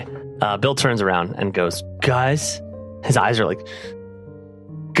 Okay. Bill turns around and goes, guys. His eyes are like,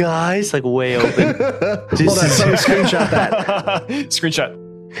 guys, like way open. Hold on, somebody screenshot that.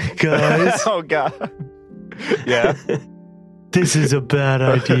 Screenshot. Guys. Oh, God. Yeah. This is a bad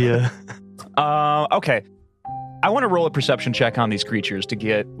idea. Okay. I want to roll a perception check on these creatures to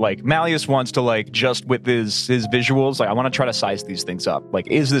get, like, Malleus wants to, like, just with his visuals, like, I want to try to size these things up. Like,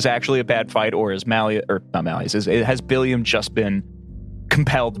 is this actually a bad fight, or is has Billiam just been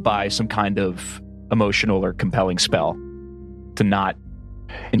compelled by some kind of emotional or compelling spell to not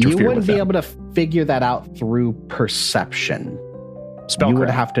interfere? You wouldn't be them? able to figure that out through perception. Spellcraft. You would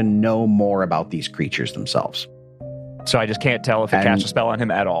have to know more about these creatures themselves. So I just can't tell if it casts a spell on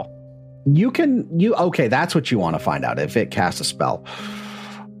him at all. Okay, that's what you want to find out, if it casts a spell.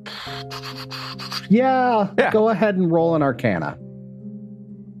 Yeah, go ahead and roll an Arcana.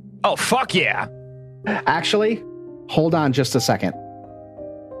 Oh, fuck yeah. Actually, hold on just a second.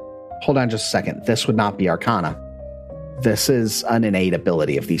 This would not be Arcana. This is an innate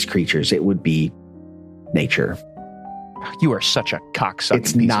ability of these creatures. It would be nature. You are such a cocksucking.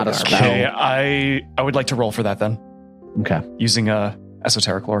 It's not a spell. Okay, I would like to roll for that then. Okay. Using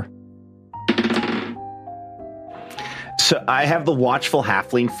esoteric lore. So I have the Watchful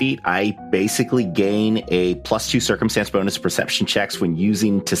Halfling feat. I basically gain a +2 circumstance bonus perception checks when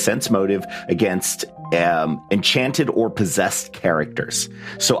using to sense motive against enchanted or possessed characters.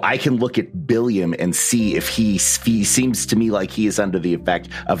 So I can look at Billiam and see if he seems to me like he is under the effect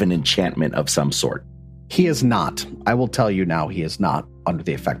of an enchantment of some sort. He is not. I will tell you now, he is not under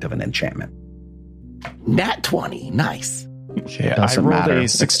the effect of an enchantment. Nat 20. Nice. Okay, I rolled a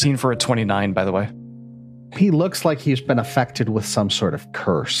 16 for a 29, by the way. He looks like he's been affected with some sort of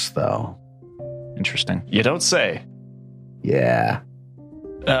curse, though. Interesting. You don't say. Yeah.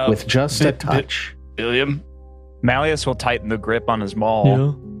 With just a touch. Billiam? Malleus will tighten the grip on his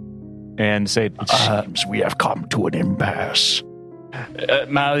maul and say, it seems we have come to an impasse.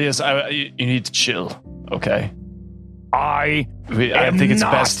 Malleus, you need to chill, okay? I think it's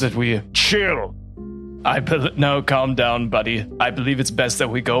best that we... Chill. No, calm down, buddy. I believe it's best that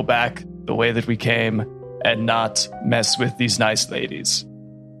we go back the way that we came and not mess with these nice ladies.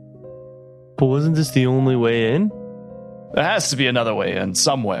 But wasn't this the only way in? There has to be another way in,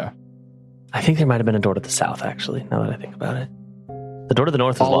 somewhere. I think there might have been a door to the south, actually, now that I think about it. The door to the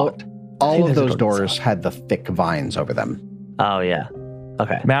north was locked. All of those doors had the thick vines over them. Oh, yeah.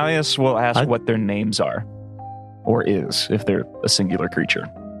 Okay. Malleus will ask what their names are, or is, if they're a singular creature.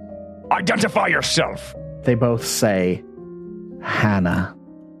 Identify yourself! They both say, Hannah.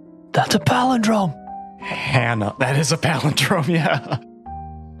 That's a palindrome. Hannah. That is a palindrome, yeah.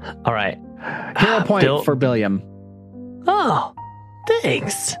 All right. Hero point for Billiam. Oh,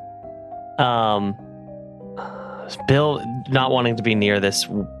 thanks. Bill, not wanting to be near this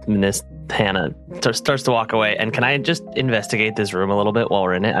Hannah, starts to walk away. And can I just investigate this room a little bit while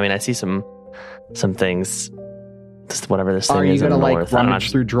we're in it? I mean, I see some things. Just whatever this thing is. Are you going to like rummage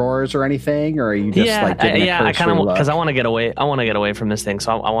through drawers or anything, or are you just like giving I kind of because I want to get away. I want to get away from this thing,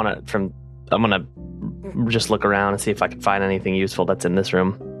 so I'm gonna just look around and see if I can find anything useful that's in this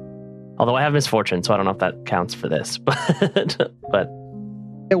room. Although I have misfortune, so I don't know if that counts for this, but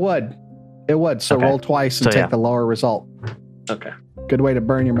it would. So roll twice and take the lower result. Okay. Good way to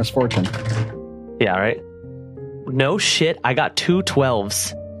burn your misfortune. Yeah. Right. No shit. I got 2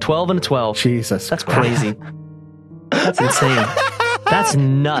 12s. 12 and 12. Jesus. That's crazy. That's insane. That's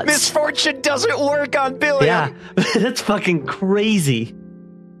nuts. Misfortune doesn't work on Billy. Yeah, that's fucking crazy.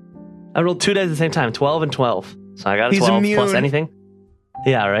 I rolled 2 dice at the same time, 12 and 12. So I got a 12 plus anything.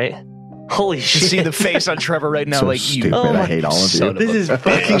 Yeah, right? Holy shit. You see the face on Trevor right now, so like, stupid. I hate all of you. This is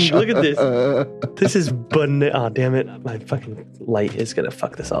fucking, look at this. This is oh, damn it. My fucking light is going to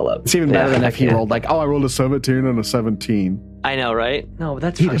fuck this all up. It's even better than if he rolled like, I rolled a 17 and a 17. I know, right? No,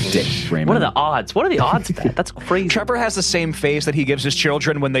 that's fucking... dick, Raymond. What are the odds? What are the odds of that? That's crazy. Trevor has the same face that he gives his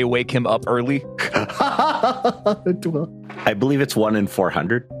children when they wake him up early. I believe it's 1 in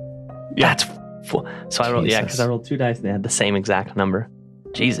 400. Yeah. That's so I rolled, because I rolled 2 dice and they had the same exact number.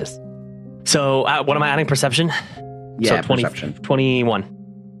 Jesus. So what am I adding? Perception? Yeah, so 20, perception.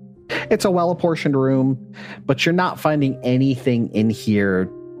 21. It's a well-apportioned room, but you're not finding anything in here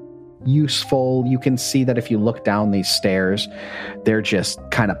useful. You can see that if you look down these stairs, they're just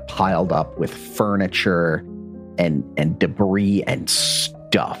kind of piled up with furniture and debris and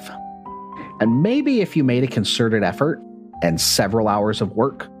stuff. And maybe if you made a concerted effort and several hours of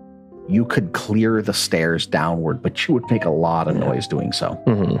work, you could clear the stairs downward, but you would make a lot of noise doing so.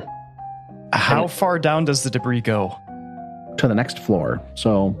 Mm-hmm. How far down does the debris go? To the next floor.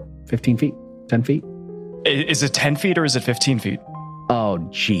 So 15 feet, 10 feet. Is it 10 feet or is it 15 feet? Oh,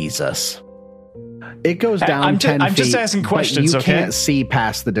 Jesus. It goes down 10 feet. I'm just asking questions, you okay? Can't see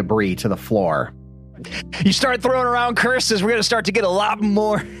past the debris to the floor. You start throwing around curses, we're going to start to get a lot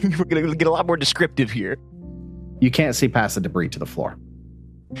more. We're going to get a lot more descriptive here. You can't see past the debris to the floor.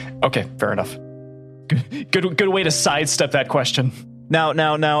 Okay, fair enough. Good way to sidestep that question.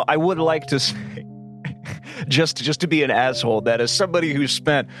 Now, I would like to say, just to be an asshole, that as somebody who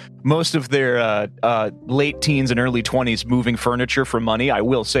spent most of their late teens and early 20s moving furniture for money, I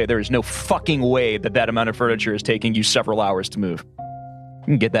will say there is no fucking way that amount of furniture is taking you several hours to move. You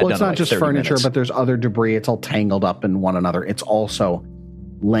can get that done. It's not just furniture, but there's other debris. It's all tangled up in one another. It's also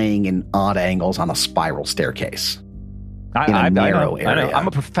laying in odd angles on a spiral staircase. I know. I'm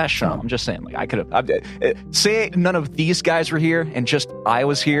a professional. I'm just saying, like, I could have. Say none of these guys were here, and just I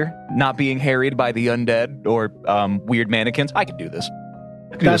was here, not being harried by the undead or weird mannequins. I could do this.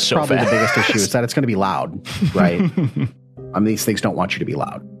 That's probably the biggest issue is that it's going to be loud, right? These things don't want you to be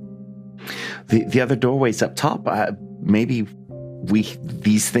loud. The other doorways up top. Maybe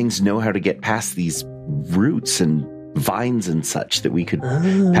these things know how to get past these roots and vines and such that we could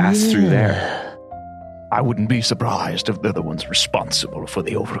pass through there. I wouldn't be surprised if they're the ones responsible for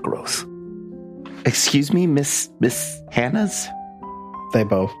the overgrowth. Excuse me, Miss Hannahs? They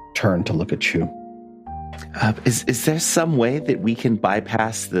both turn to look at you. Is there some way that we can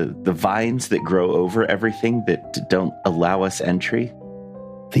bypass the vines that grow over everything that don't allow us entry?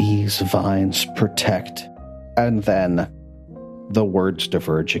 These vines protect. And then the words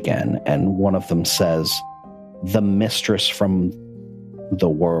diverge again, and one of them says, the mistress from the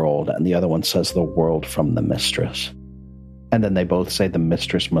world, and the other one says the world from the mistress. And then they both say the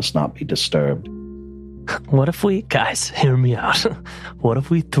mistress must not be disturbed. What if we, guys, hear me out. What if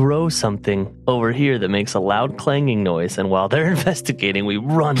we throw something over here that makes a loud clanging noise, and while they're investigating, we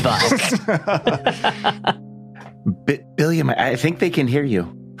run by? Billiam, I think they can hear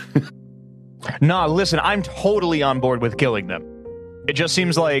you. Nah, listen, I'm totally on board with killing them. It just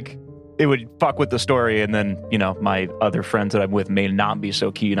seems like it would fuck with the story, and then, my other friends that I'm with may not be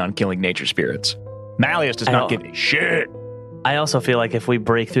so keen on killing nature spirits. Malleus does not give a shit. I also feel like if we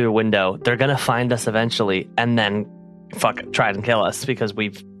break through the window, they're going to find us eventually, and then try and kill us because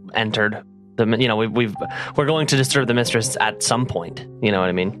we've entered we're going to disturb the mistress at some point. You know what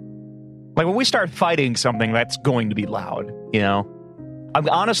I mean? Like when we start fighting something, that's going to be loud, I'm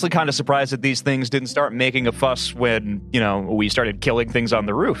honestly kind of surprised that these things didn't start making a fuss when, we started killing things on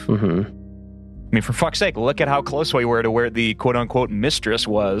the roof. Mm-hmm. I mean, for fuck's sake, look at how close we were to where the quote-unquote mistress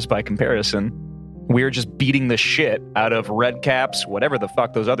was by comparison. We were just beating the shit out of red caps, whatever the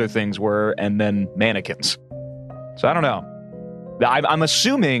fuck those other things were, and then mannequins. So I don't know. I'm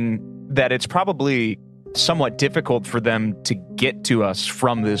assuming that it's probably somewhat difficult for them to get to us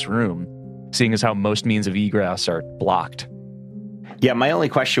from this room, seeing as how most means of egress are blocked. Yeah, my only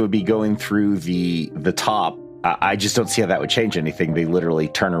question would be going through the top. I just don't see how that would change anything. They literally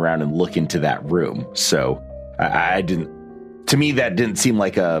turn around and look into that room. So to me, that didn't seem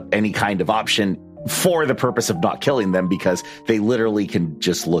like any kind of option for the purpose of not killing them, because they literally can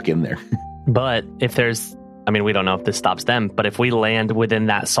just look in there. But if there's, we don't know if this stops them, but if we land within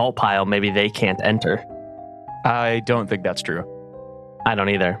that salt pile, maybe they can't enter. I don't think that's true. I don't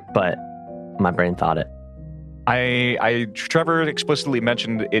either, but my brain thought it. Trevor explicitly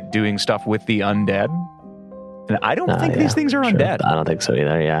mentioned it doing stuff with the undead. And I don't think these things are undead. I don't think so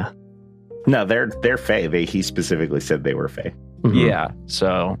either, yeah. No, they're Fae. He specifically said they were Fae. Mm-hmm. Yeah,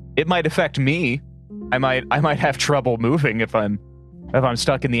 so it might affect me. I might have trouble moving if I'm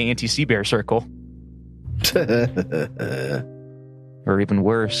stuck in the anti-sea bear circle. Or even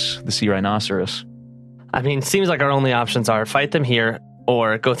worse, the sea rhinoceros. I mean, seems like our only options are fight them here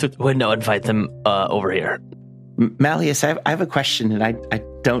or go through the window and fight them over here. Malleus, I have a question, and I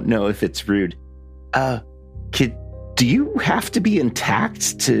don't know if it's rude. Do you have to be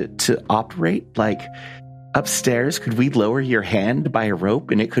intact to operate? Like, upstairs, could we lower your hand by a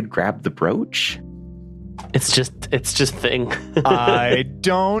rope and it could grab the brooch? It's just thing. I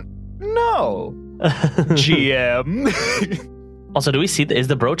don't know. GM. Also, do we see is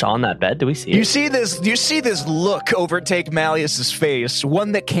the brooch on that bed? Do we see it? You see this look overtake Malleus's face,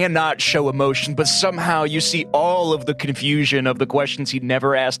 one that cannot show emotion, but somehow you see all of the confusion of the questions he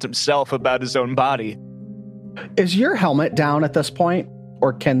never asked himself about his own body. Is your helmet down at this point?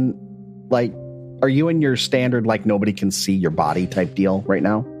 Or are you in your standard, nobody can see your body type deal right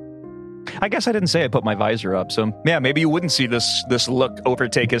now? I guess I didn't say I put my visor up, so yeah, maybe you wouldn't see this look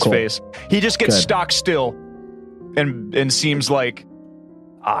overtake his face. He just gets stock still and seems like,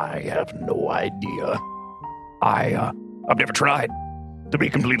 I have no idea. I've never tried, to be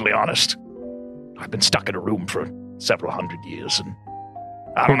completely honest. I've been stuck in a room for several hundred years, and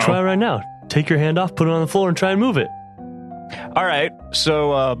I don't know. Try right now. Take your hand off, put it on the floor, and try and move it. All right,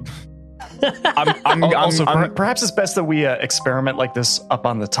 so perhaps it's best that we experiment like this up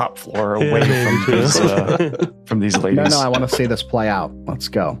on the top floor, away from these ladies. No, I want to see this play out. Let's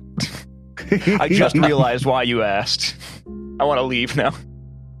go. I just realized why you asked. I want to leave now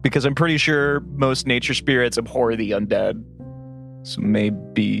because I'm pretty sure most nature spirits abhor the undead. So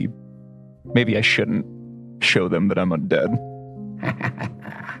maybe I shouldn't show them that I'm undead.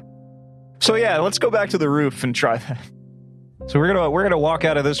 So yeah, let's go back to the roof and try that. So we're gonna walk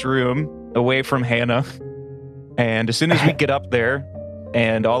out of this room away from Hannah, and as soon as we get up there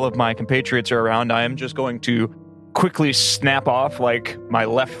and all of my compatriots are around, I am just going to quickly snap off my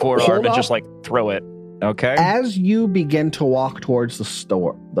left forearm and just throw it. Okay. As you begin to walk towards the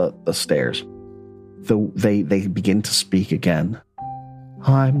stairs, they begin to speak again.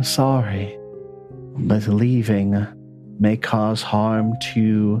 I'm sorry, but leaving may cause harm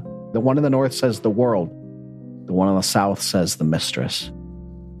to... The one in the north says the world. The one on the south says the mistress.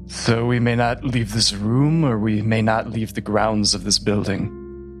 So we may not leave this room, or we may not leave the grounds of this building.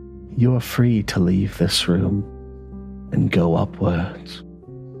 You are free to leave this room and go upwards,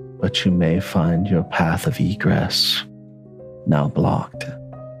 but you may find your path of egress now blocked.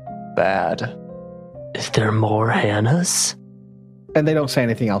 Bad. Is there more Hannahs? And they don't say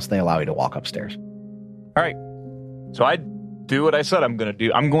anything else. They allow you to walk upstairs. All right. So I do what I said I'm going to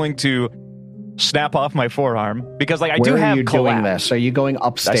do. I'm going to snap off my forearm because I do have collapse. Where are you doing this? Are you going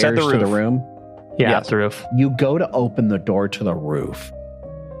upstairs to the room? Yeah, yes. The roof. You go to open the door to the roof,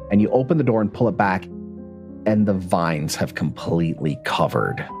 and you open the door and pull it back, and the vines have completely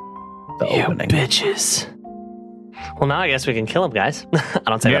covered the opening. Bitches. Well, now I guess we can kill him, guys. I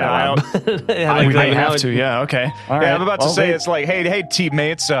don't say that out loud. We may have to, yeah, okay. All right. I'm about to say, it's hey,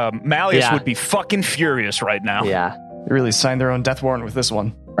 teammates, Malleus would be fucking furious right now. Yeah. They really signed their own death warrant with this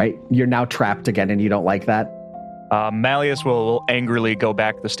one. Right? You're now trapped again, and you don't like that? Malleus will angrily go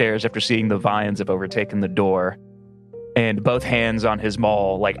back the stairs after seeing the vines have overtaken the door, and both hands on his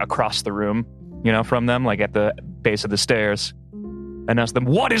maul, across the room, from them, at the base of the stairs, and ask them,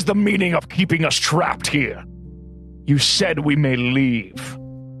 what is the meaning of keeping us trapped here? You said we may leave.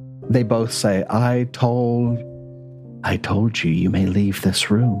 They both say, I told you may leave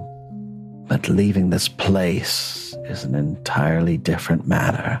this room, but leaving this place is an entirely different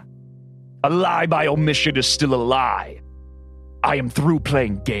matter. A lie by omission is still a lie. I am through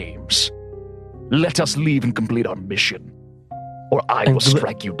playing games. Let us leave and complete our mission, or I will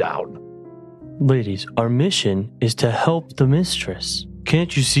strike you down. Ladies, our mission is to help the mistress.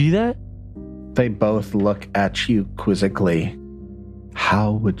 Can't you see that? They both look at you quizzically.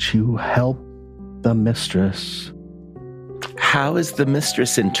 How would you help the mistress? How is the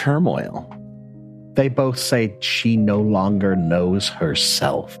mistress in turmoil? They both say she no longer knows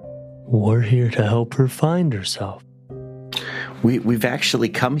herself. We're here to help her find herself. We've actually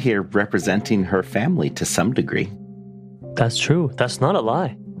come here representing her family to some degree. That's true. That's not a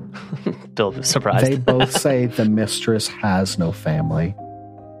lie. Still surprised. They both say the mistress has no family.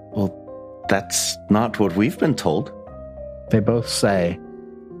 Well, that's not what we've been told. They both say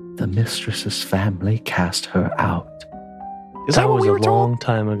the mistress's family cast her out. Is that what we were told? A long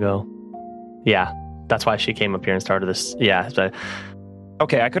time ago. Yeah, that's why she came up here and started this. Yeah.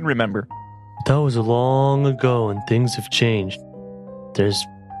 Okay, I couldn't remember. That was long ago and things have changed.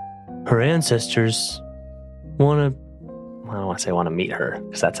 Her ancestors want to... I don't want to say I want to meet her,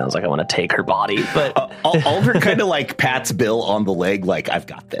 because that sounds like I want to take her body, but... Aldrin kind of like pats Bill on the leg, like, I've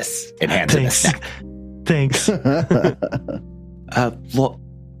got this, and hands him a snack. Thanks. Look,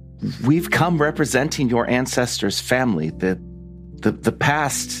 we've come representing your ancestors' family. The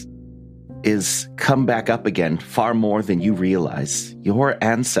past is come back up again far more than you realize. Your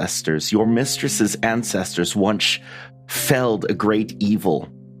ancestors, your mistress's ancestors, once felled a great evil,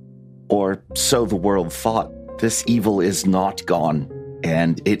 or so the world thought. This evil is not gone,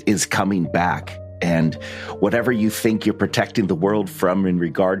 and it is coming back. And whatever you think you're protecting the world from in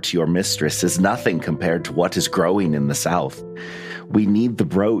regard to your mistress is nothing compared to what is growing in the South. We need the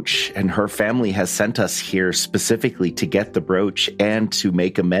brooch, and her family has sent us here specifically to get the brooch and to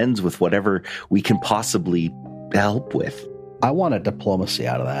make amends with whatever we can possibly help with. I want a diplomacy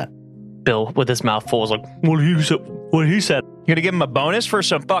out of that. Bill, with his mouth full, was like, what he said. You gonna give him a bonus for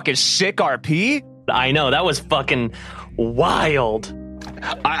some fucking sick RP? I know, that was fucking wild.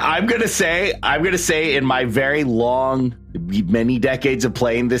 I'm gonna say in my very long, many decades of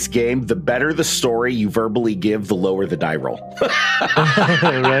playing this game, the better the story you verbally give, the lower the die roll.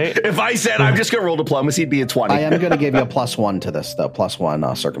 Right? If I said I'm just gonna roll diplomacy, it'd be a 20. I am gonna give you a +1 to this, though.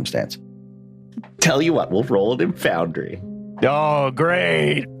 +1 circumstance. Tell you what, we'll roll it in Foundry. Oh,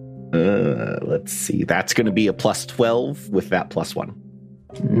 great. Let's see. That's gonna be a +12 with that +1.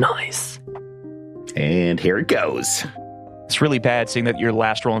 Nice. And here it goes. It's really bad seeing that your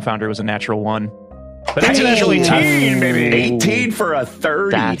last roll in Foundry was a natural 1. But that's a natural 18, baby. 18 for a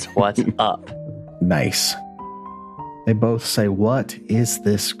 30. That's what's up. Nice. They both say, what is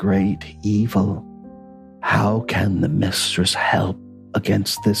this great evil? How can the mistress help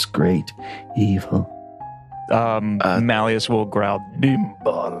against this great evil? Malleus will growl,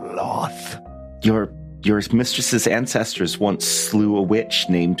 Nimbaloth. Your mistress's ancestors once slew a witch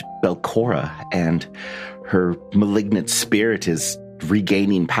named Belcora, and her malignant spirit is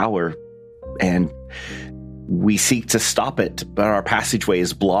regaining power, and we seek to stop it, but our passageway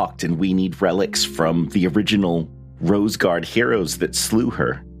is blocked, and we need relics from the original Roseguard heroes that slew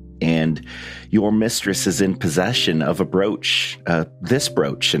her. And your mistress is in possession of a brooch, this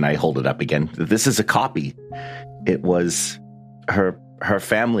brooch, and I hold it up again. This is a copy. It was her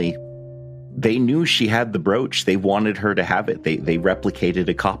family. They knew she had the brooch. They wanted her to have it. They replicated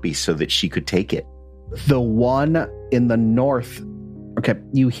a copy so that she could take it. The one in the north, okay,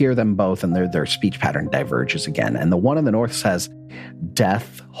 you hear them both and their speech pattern diverges again. And the one in the north says,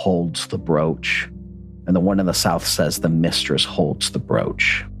 death holds the brooch. And the one in the south says, the mistress holds the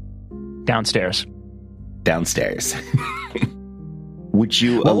brooch. Downstairs. Would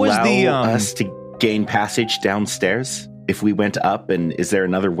you allow us to gain passage downstairs if we went up? And is there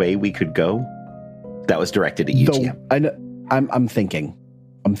another way we could go? That was directed at you, GM.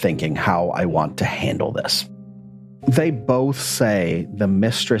 I'm thinking how I want to handle this. They both say the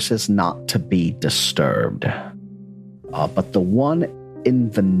mistress is not to be disturbed. But the one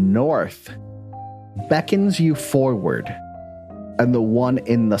in the north beckons you forward, and the one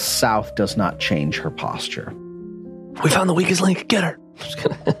in the south does not change her posture. We found the weakest link. Get her.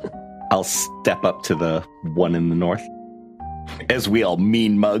 I'll step up to the one in the north. As we all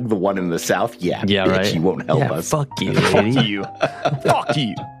mean mug the one in the south. Yeah, bitch, right. You won't help us. Fuck you. Fuck you. Fuck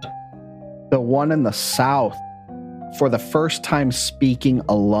you. The one in the south, for the first time speaking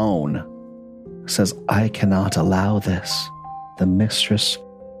alone, says, I cannot allow this. The mistress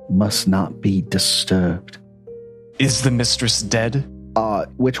must not be disturbed. Is the mistress dead?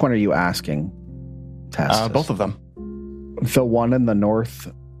 Which one are you asking, Tacitus? Both of them. The one in the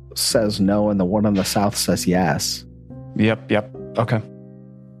north says no, and the one in the south says yes. Yep. Okay.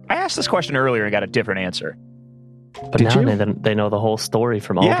 I asked this question earlier and got a different answer. But now they know the whole story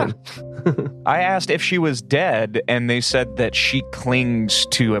from Aldrin. I asked if she was dead, and they said that she clings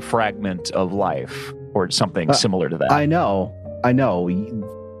to a fragment of life or something similar to that. I know.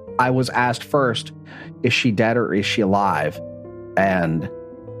 I was asked first, is she dead or is she alive? And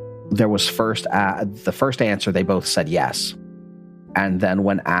there was the first answer, they both said yes. And then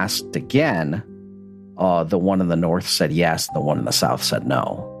when asked again, the one in the north said yes, the one in the south said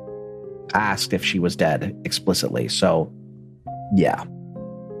no. Asked if she was dead explicitly. So, yeah.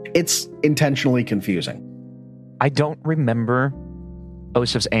 It's intentionally confusing. I don't remember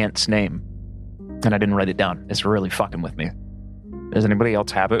Osif's aunt's name, and I didn't write it down. It's really fucking with me. Does anybody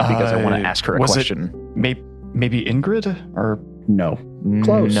else have it? Because I want to ask her a question. Maybe Ingrid? Or no.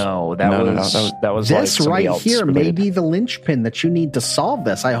 Close. No, that was this like right here related. may be the linchpin that you need to solve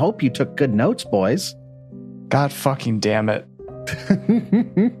this. I hope you took good notes, boys. God fucking damn it.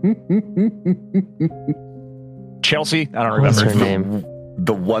 Chelsea? I don't remember. What's her name?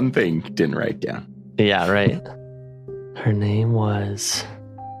 The one thing didn't write down. Yeah, right. Her name was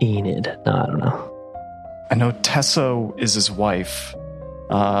Enid. No, I don't know. I know Tesso is his wife.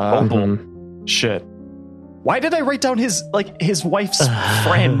 Shit. Why did I write down his wife's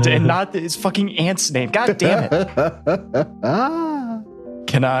friend and not his fucking aunt's name? God damn it.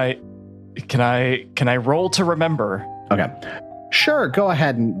 Can I roll to remember? Okay. Sure, go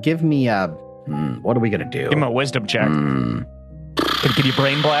ahead and give me a... what are we going to do? Give him a wisdom check. Can you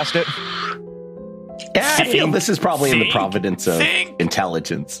brain blast it? Yeah, I feel this is probably in the providence of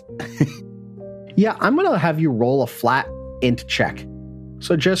intelligence. Yeah, I'm going to have you roll a flat int check.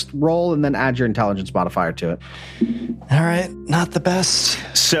 So just roll and then add your intelligence modifier to it. All right, not the best.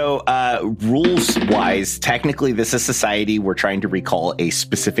 So rules-wise, technically this is society. We're trying to recall a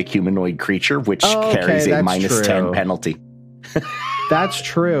specific humanoid creature, which carries a minus 10 penalty. That's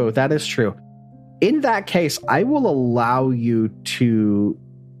true. That is true. In that case, I will allow you to...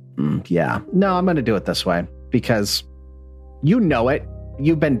 No, I'm going to do it this way because you know it.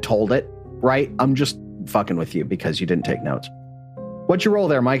 You've been told it, right? I'm just fucking with you because you didn't take notes. What'd you roll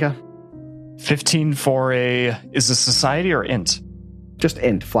there, Micah? 15 for a... Is this society or int? Just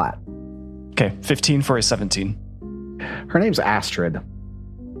int, flat. Okay, 15 for a 17. Her name's Astrid.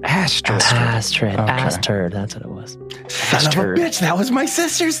 Astrid. Okay. Astrid. That's what it was. Son of a bitch, that was my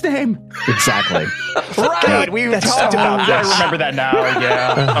sister's name. Exactly. Right, we talked about that. I remember that now.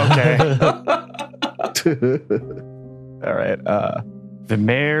 Yeah. Okay. All right. The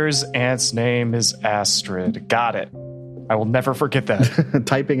mayor's aunt's name is Astrid. Got it. I will never forget that.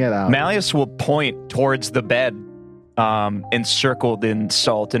 Typing it out. Malleus will point towards the bed encircled in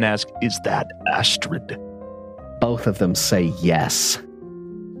salt and ask, "Is that Astrid?" Both of them say yes.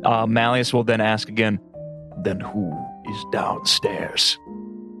 Malleus will then ask again, "Then who is downstairs?"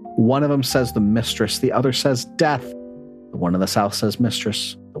 One of them says the mistress. The other says death. The one in the south says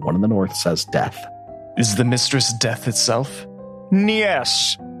mistress. The one in the north says death. Is the mistress death itself?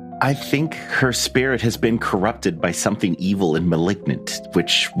 Yes. I think her spirit has been corrupted by something evil and malignant,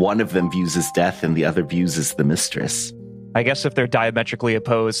 which one of them views as death and the other views as the mistress. I guess if they're diametrically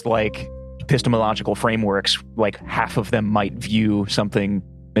opposed, like epistemological frameworks, like half of them might view something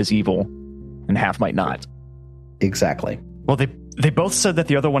as evil and half might not. Exactly. Well, they both said that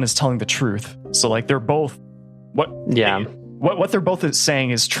the other one is telling the truth. So like they're both what they're both saying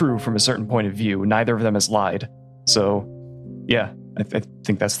is true from a certain point of view. Neither of them has lied. So yeah, I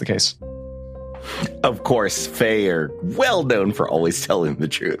think that's the case. Of course, Fae are well known for always telling the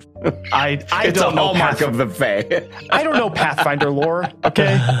truth. I it's don't a know hallmark of the Fae. I don't know Pathfinder lore,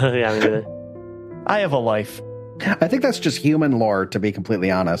 okay? Yeah, me neither. I have a life. I think that's just human lore, to be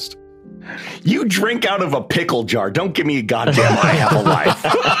completely honest. You drink out of a pickle jar. Don't give me a goddamn I have a life.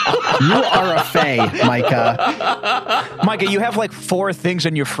 You are a Fae, Micah. Micah, you have like 4 things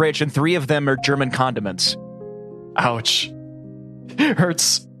in your fridge and 3 of them are German condiments. Ouch.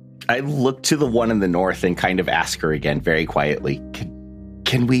 Hurts. I look to the one in the north and kind of ask her again very quietly,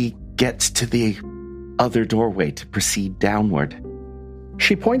 can we get to the other doorway to proceed downward?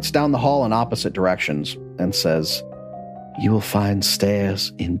 She points down the hall in opposite directions and says, "You will find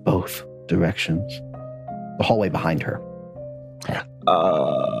stairs in both directions." The hallway behind her.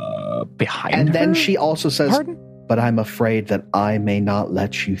 Behind and her? then she also says, Pardon? "But I'm afraid that I may not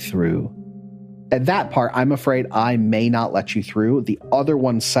let you through." At that part, "I'm afraid I may not let you through." The other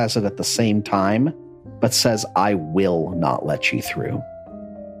one says it at the same time, but says, "I will not let you through."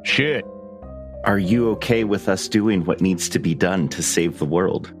 Shit. Are you okay with us doing what needs to be done to save the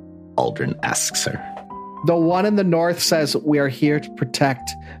world? Aldrin asks her. The one in the north says, "We are here to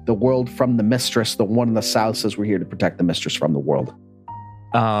protect the world from the mistress." The one in the south says, "We're here to protect the mistress from the world."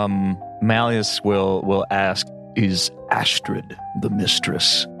 Malleus will ask, "Is Astrid the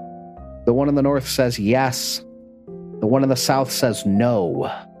mistress?" The one in the north says yes. The one in the south says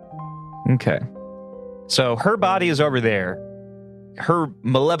no. Okay. So her body is over there. Her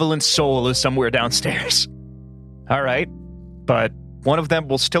malevolent soul is somewhere downstairs. All right. But one of them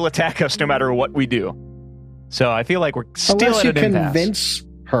will still attack us no matter what we do. So I feel like we're still Unless at you an impasse. convince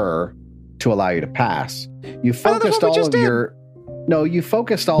her to allow you to pass. You focused all of your... No, you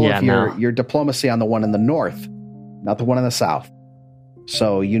focused all of your diplomacy on the one in the north, not the one in the south.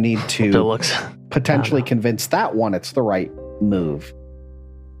 So you need to potentially convince that one it's the right move.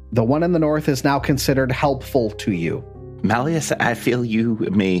 The one in the north is now considered helpful to you. Malleus, I feel you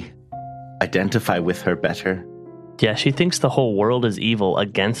may identify with her better. Yeah, she thinks the whole world is evil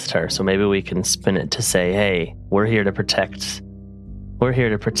against her, so maybe we can spin it to say, hey, we're here to protect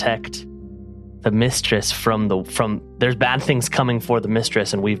the mistress from there's bad things coming for the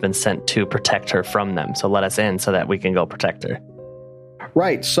mistress, and we've been sent to protect her from them. So let us in so that we can go protect her.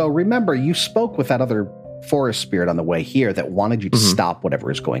 Right. So remember, you spoke with that other forest spirit on the way here that wanted you to stop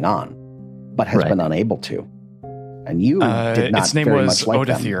whatever is going on, but has been unable to. And you did not its name very was much like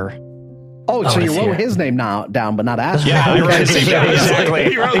Odithir. them. Oh, so you wrote his name down, but not Asher. Yeah, I wrote his name down. Exactly.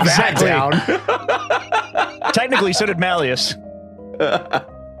 He wrote that down. Technically, so did Malleus.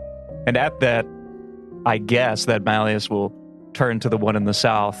 And at that, I guess that Malleus will turn to the one in the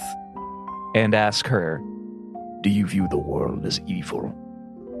south and ask her, do you view the world as evil?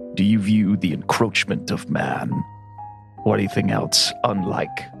 Do you view the encroachment of man or anything else unlike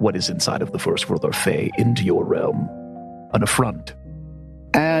what is inside of the First World or Fae into your realm an affront?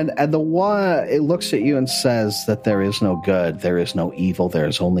 And the one, it looks at you and says that there is no good, there is no evil, there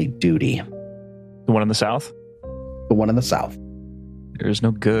is only duty. The one in the south? The one in the south. There is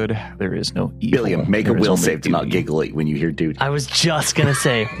no good, there is no evil. Billiam, make a will save to not giggle when you hear duty. I was just going to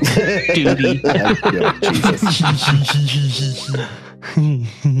say, duty. Jesus.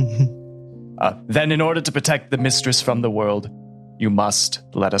 Then in order to protect the mistress from the world, you must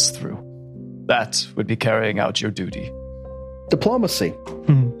let us through. That would be carrying out your duty. Diplomacy.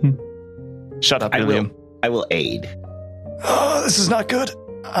 Shut up, William. I will aid. Oh, this is not good.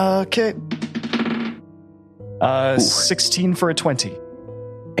 Okay. 16 for a 20.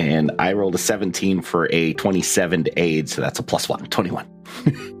 And I rolled a 17 for a 27 to aid, so that's a +1, 21.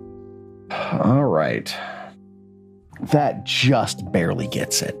 All right. That just barely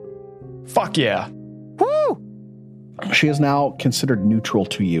gets it. Fuck yeah. Woo! She is now considered neutral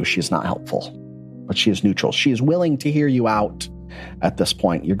to you. She is not helpful, but she is neutral. She is willing to hear you out at this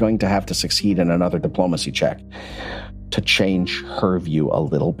point. You're going to have to succeed in another diplomacy check to change her view a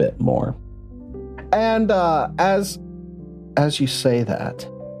little bit more. And as you say that,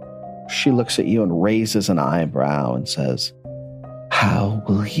 she looks at you and raises an eyebrow and says, how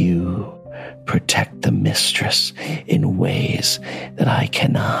will you protect the mistress in ways that I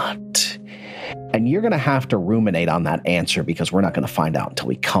cannot? And you're going to have to ruminate on that answer because we're not going to find out until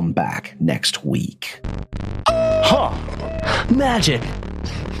we come back next week. Huh. Magic.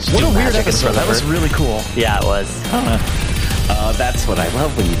 What a weird episode. That was really cool. Yeah, it was. That's what I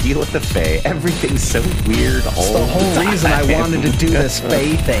love when you deal with the Fae. Everything's so weird all the whole time. reason I wanted to do this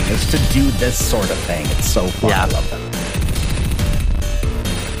Fae thing is to do this sort of thing. It's so fun. Yeah. I love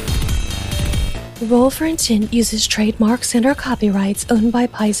that. Roll for Intent uses trademarks and/or copyrights owned by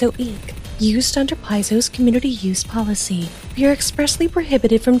Paizo Inc., used under Paizo's community use policy. We are expressly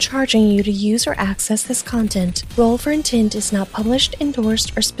prohibited from charging you to use or access this content. Roll for Intent is not published,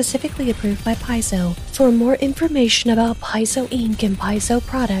 endorsed, or specifically approved by Paizo. For more information about Paizo Inc. and Paizo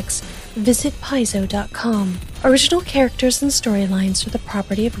products, visit paizo.com. Original characters and storylines are the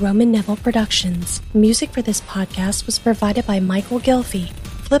property of Roman Neville Productions. Music for this podcast was provided by Michael Gilfie,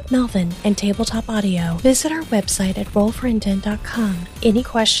 Flip Melvin, and Tabletop Audio. Visit our website at rollforintent.com. Any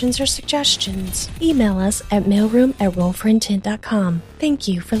questions or suggestions, email us at mailroom@rollforintent.com. Thank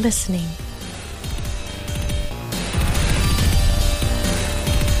you for listening.